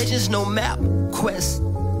all legends, no map. Quest,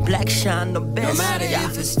 black shine the best. No matter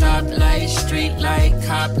if it's stoplight, street light,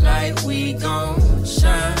 cop light, we gon'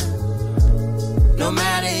 shine. No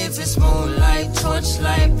matter if it's moonlight,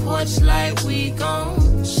 torchlight, porch light, we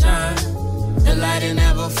gon' shine. The light'll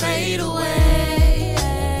never fade away.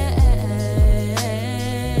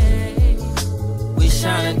 We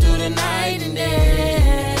shining through the night and day.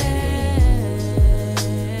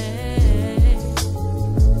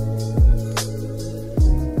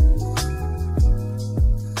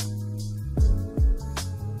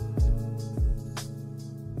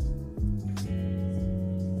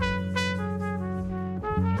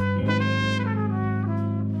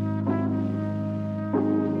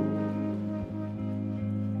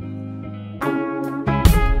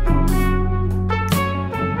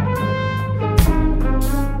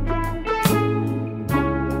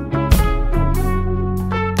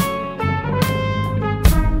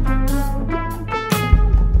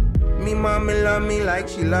 Love me like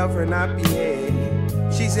she love her nappy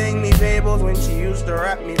head. She sang me fables when she used to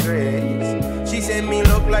rap me dreads. She said me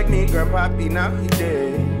look like me grandpappy, now he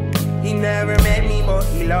dead. He never met me, but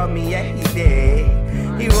he loved me, yeah he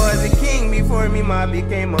did. He was a king before me ma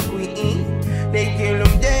became a queen. They killed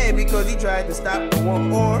him dead because he tried to stop the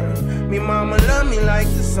war. Me mama love me like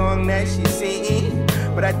the song that she singing,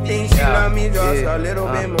 but I think she love me just a little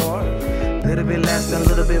bit more. Little bit less than a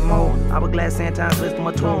little bit more. Hourglass sometimes lift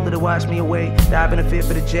my tone, let it wash me away. Dive in the fit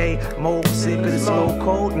for the J. Mold sick of the slow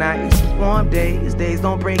cold nights. Warm days, days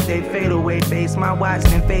don't break, they fade away. Face my watch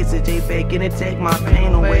and face it, J faking it, take my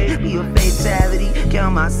pain away. Be a fatality,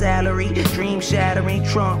 count my salary. Dream shattering,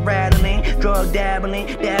 trunk rattling, drug dabbling,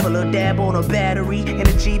 dabble or dab on a battery. In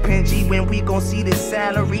a Jeep and G when we gon' see this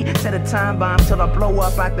salary. Set a time bomb till I blow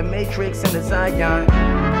up like the Matrix in the Zion.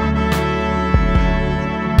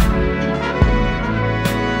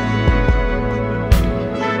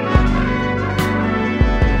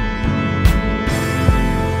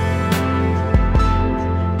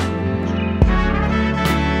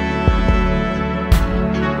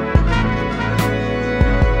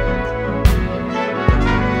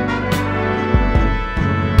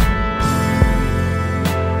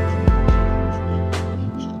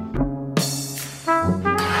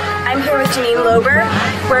 Janine Lober,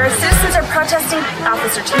 where citizens are protesting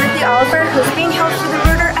Officer Timothy Oliver, who is being held for the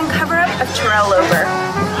murder and cover-up of Terrell Lober.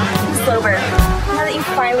 Ms. Lober, now that you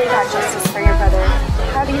finally got justice for your brother,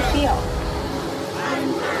 how do you feel?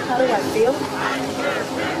 How do I feel?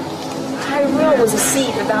 Tyrell was a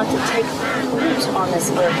seed about to take root on this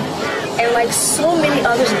earth. And like so many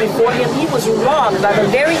others before him, he was robbed by the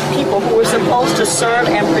very people who were supposed to serve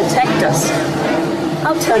and protect us.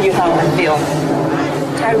 I'll tell you how I feel.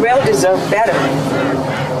 Tyrell deserved better.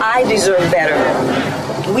 I deserve better.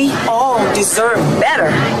 We all deserve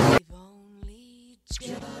better.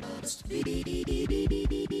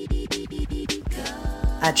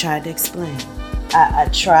 I tried to explain. I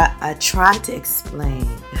tried to explain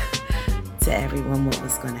to everyone what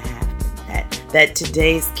was going to happen. That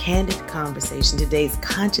today's candid conversation, today's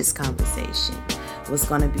conscious conversation was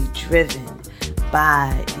going to be driven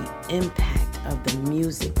by the impact of the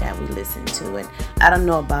music that we listen to. And I don't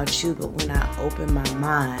know about you, but when I opened my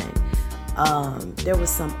mind, there was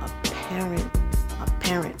some apparent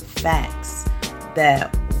facts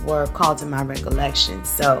that were called to my recollection.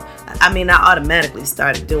 So, I mean, I automatically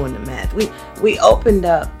started doing the math. We opened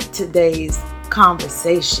up today's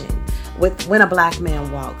conversation with When a Black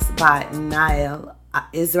Man Walks by NILE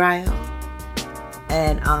Israel,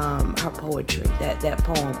 and her poetry. That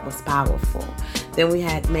poem was powerful. Then we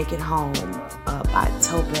had Make It Home by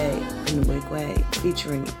Tobe Nwigwe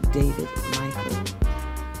featuring David Michael.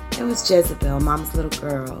 It was Jezebel, Mama's Little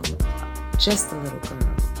Girl, Just a Little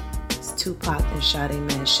Girl. It's Tupac and Sade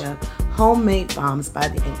mashup. Homemade Bombs by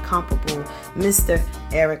the incomparable Mr.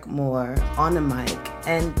 ERYK Moore on the mic.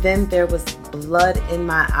 And then there was Blood in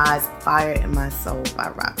My Eyes, Fire in My Soul by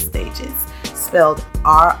Rock Stages, spelled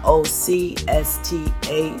ROCSTAGIS.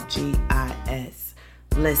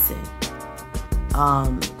 Listen,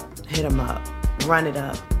 hit him up, run it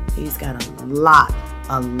up. He's got a lot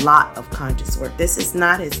of conscious work. This is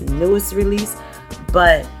not his newest release,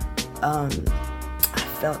 but I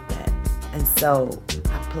felt that, and so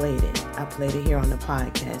I played it here on the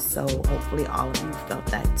podcast. So hopefully all of you felt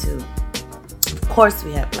that too. Of course,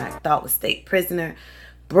 we have Black Thought with State Prisoner,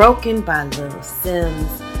 Broken by Little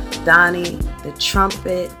Sims, Donnie the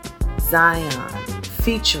Trumpet, Zion,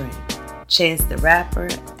 featuring Chance the Rapper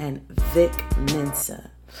and Vic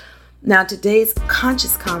Mensa. Now, today's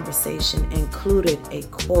conscious conversation included a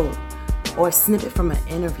quote or a snippet from an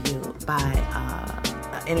interview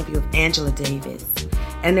an interview of Angela Davis.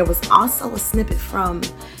 And there was also a snippet from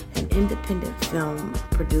an independent film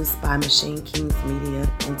produced by Machine Kings Media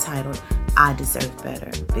entitled I Deserve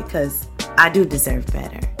Better, because I do deserve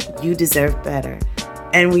better. You deserve better.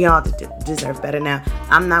 And we all deserve better. Now,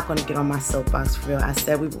 I'm not going to get on my soapbox for real. I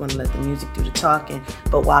said we were going to let the music do the talking,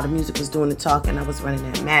 but while the music was doing the talking, I was running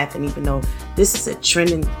that math. And even though this is a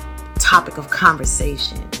trending topic of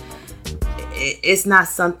conversation, it's not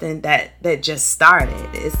something that just started.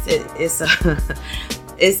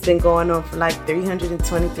 It's been going on for like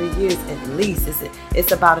 323 years at least.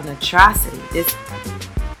 It's about an atrocity.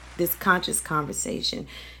 This conscious conversation,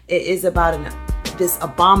 it is about this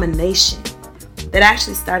abomination that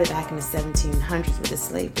actually started back in the 1700s with the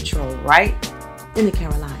slave patrol, right in the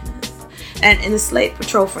Carolinas. And in the slave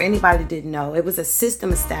patrol, for anybody that didn't know, it was a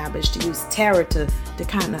system established to use terror to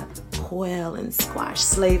kind of quell and squash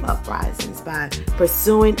slave uprisings by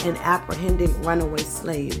pursuing and apprehending runaway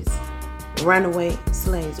slaves. Runaway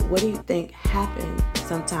slaves. What do you think happened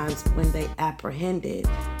sometimes when they apprehended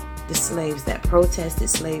the slaves that protested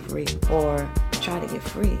slavery or tried to get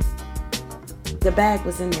free? The bag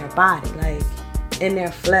was in their body, like in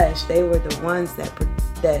their flesh. They were the ones that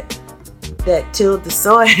tilled the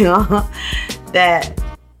soil, that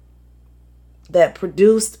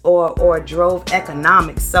produced or drove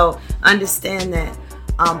economics. So understand that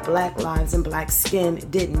black lives and black skin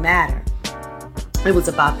didn't matter. It was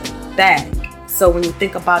about the bag. So when you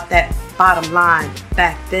think about that bottom line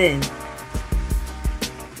back then,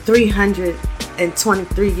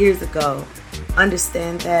 323 years ago,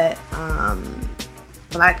 understand that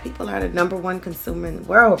black people are the number one consumer in the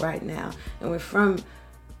world right now. And we're from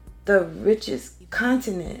the richest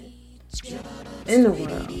continent in the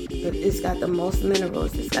world. It's got the most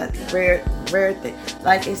minerals. It's got rare things.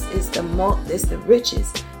 Like it's the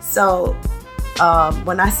richest. So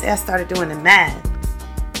when I say I started doing the math,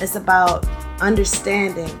 it's about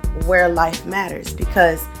understanding where life matters.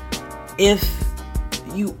 Because if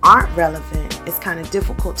you aren't relevant, it's kind of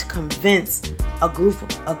difficult to convince a group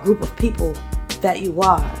of people that you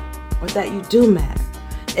are or that you do matter.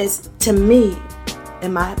 It's, to me,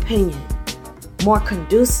 in my opinion, more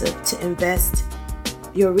conducive to invest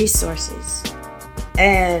your resources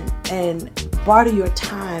and barter your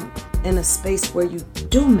time in a space where you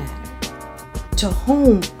do matter. to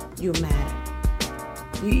whom you matter.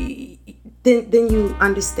 Then you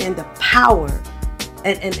understand the power,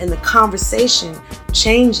 and the conversation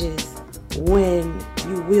changes when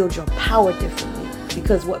you wield your power differently.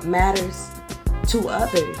 Because what matters to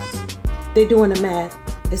others, they're doing the math,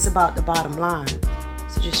 it's about the bottom line.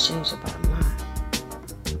 So just change the bottom line.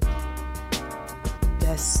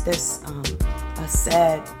 That's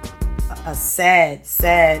a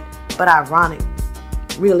sad but ironic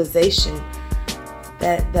realization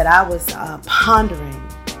that I was pondering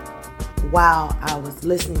while I was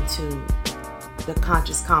listening to the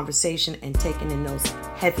conscious conversation and taking in those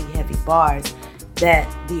heavy bars that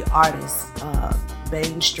the artists,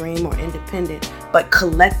 mainstream or independent, but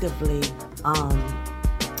collectively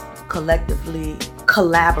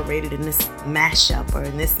collaborated in this mashup or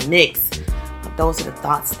in this mix. Those are the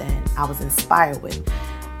thoughts that I was inspired with.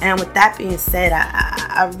 And with that being said,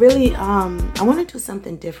 I really I want to do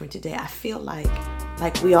something different today. I feel like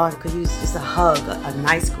we all could use just a hug, a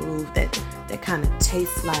nice groove that kind of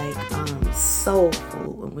tastes like soul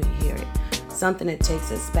food when we hear it. Something that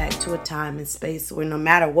takes us back to a time and space where no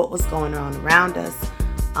matter what was going on around us,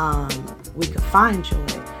 we could find joy,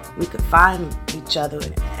 we could find each other,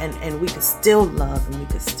 and we could still love, and we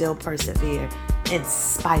could still persevere in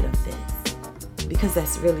spite of this. Because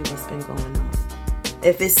that's really what's been going on.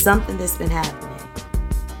 If it's something that's been happening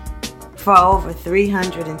for over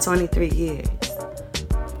 323 years,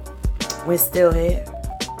 we're still here.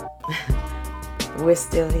 We're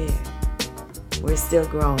still here. We're still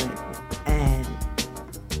growing. And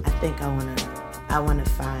I think I wanna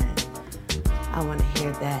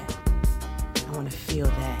hear that. I wanna feel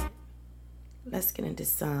that. Let's get into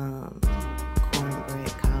some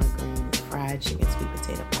cornbread, collard greens, fried chicken, sweet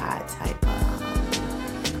potato pie type of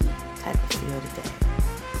feel today.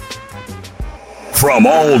 From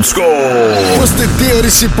old school. What's the deal?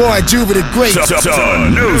 This your boy Juba the Great. To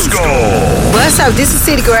new school. What's up? This is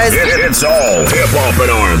City Girls. It's all hip hop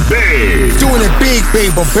and R&B. Doing it big,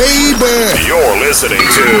 baby. You're listening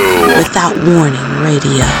to Without Warning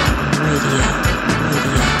Radio.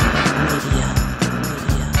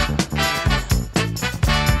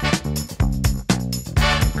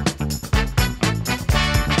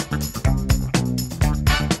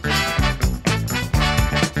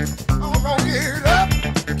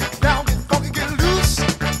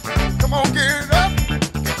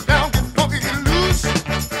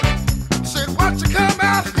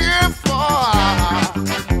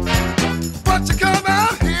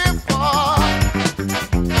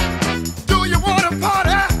 Do you want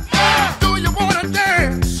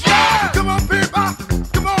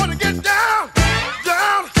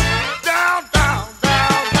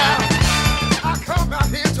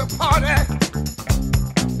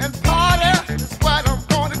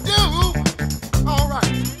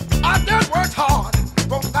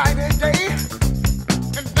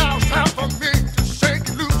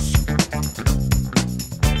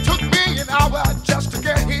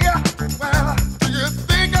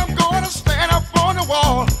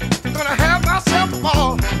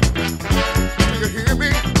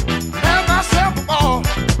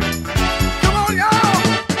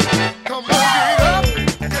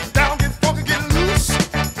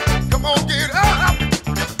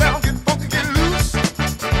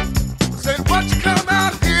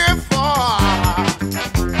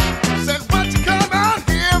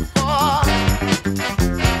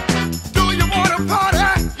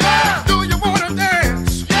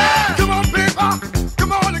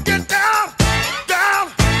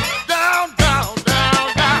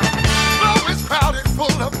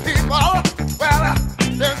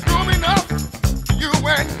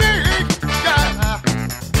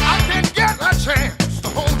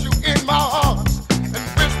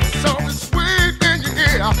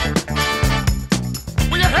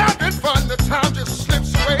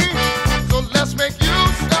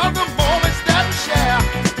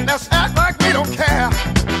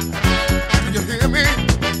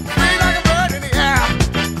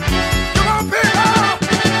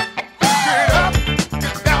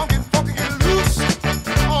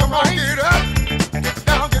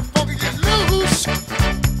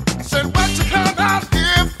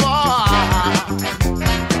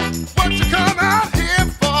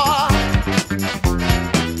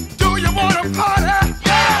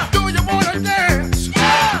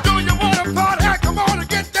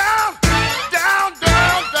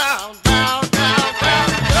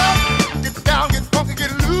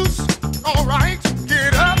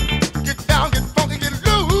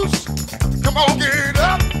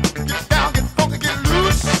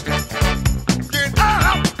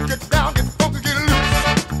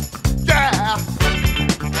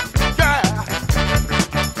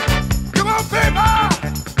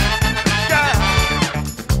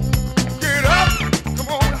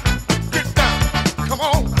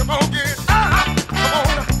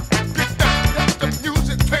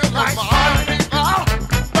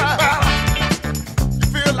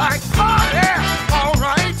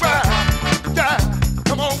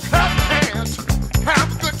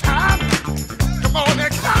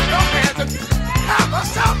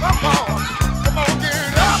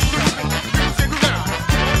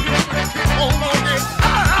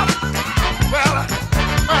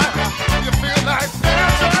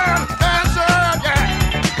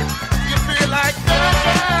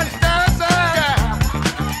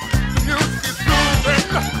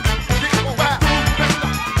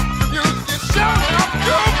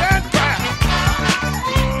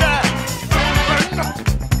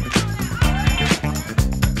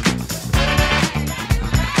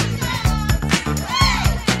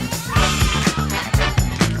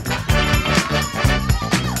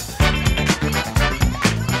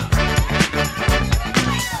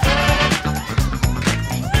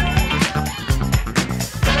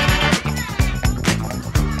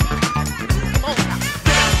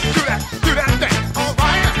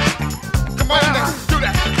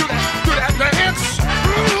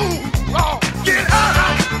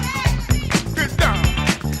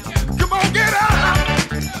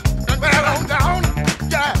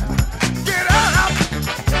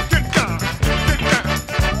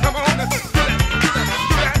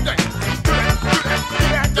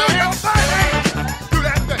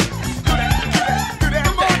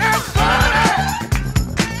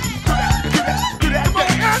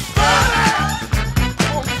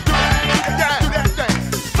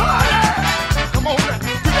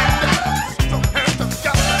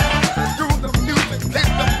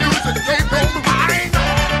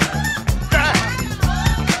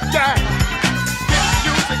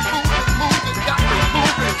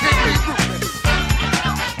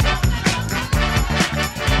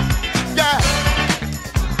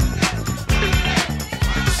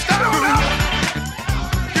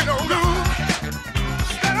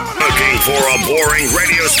Looking for a boring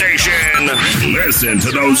radio station? Listen to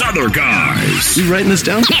those other guys. You writing this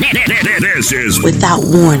down? This is Without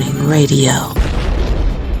Warning Radio.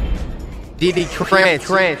 DD Trance.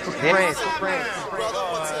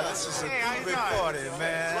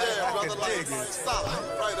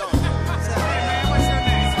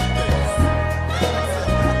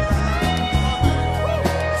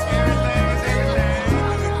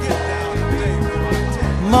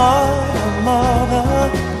 Mother,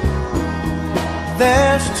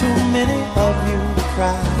 there's too many of you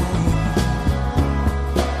crying.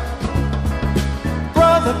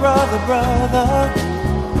 Brother,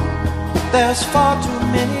 there's far too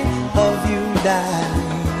many of you dying.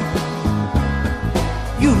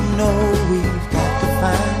 You know we've got to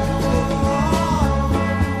find a way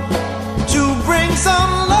to bring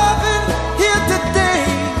some loving here today.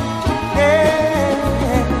 Yeah.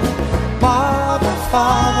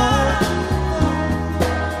 Father,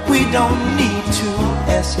 we don't need to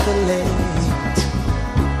escalate.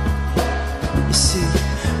 You see,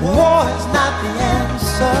 war is not the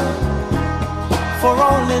answer, for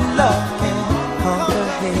only love can conquer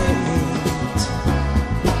hate.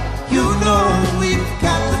 You know we've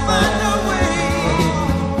got to find a way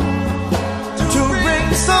to bring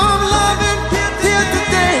some love in here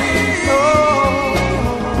today. Oh,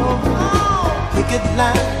 picket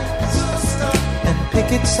lines and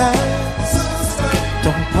picket signs,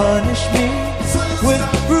 don't punish me with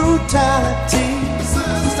brutality.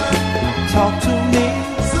 Talk to me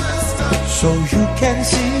so you can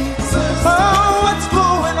see what's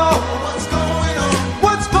going on.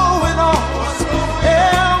 What's going on?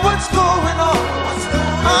 Yeah, what's going on?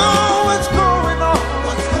 Oh, what's going on?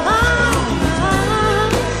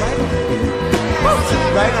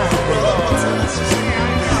 Right on.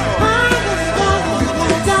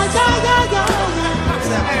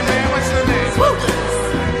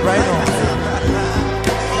 Right on.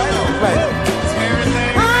 Right on.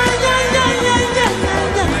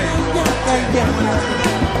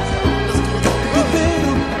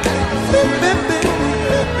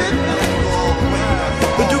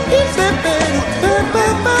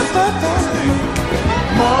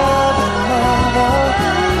 Mother,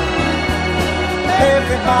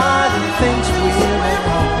 everybody thinks we're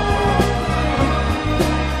wrong.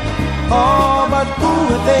 Oh, but who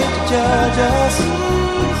are they to judge us?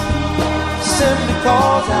 Simply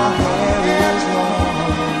cause our hair is long.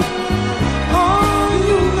 Oh,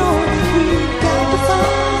 you know we've got to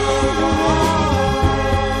find a way.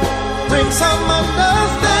 Bring some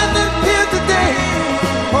understanding here today.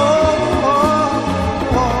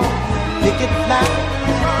 Picket line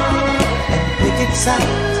and picket sign,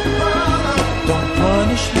 don't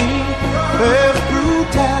punish me with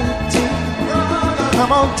brutality.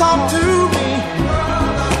 Come on, talk to me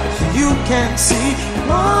so you can see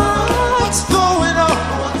what's going on.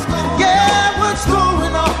 Yeah, what's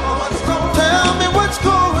going on? Tell me what's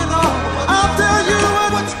going on. I'll tell you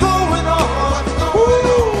what's going on.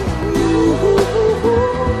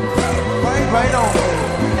 Right on.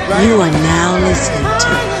 You are now listening to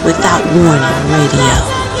Without Warning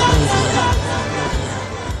Radio.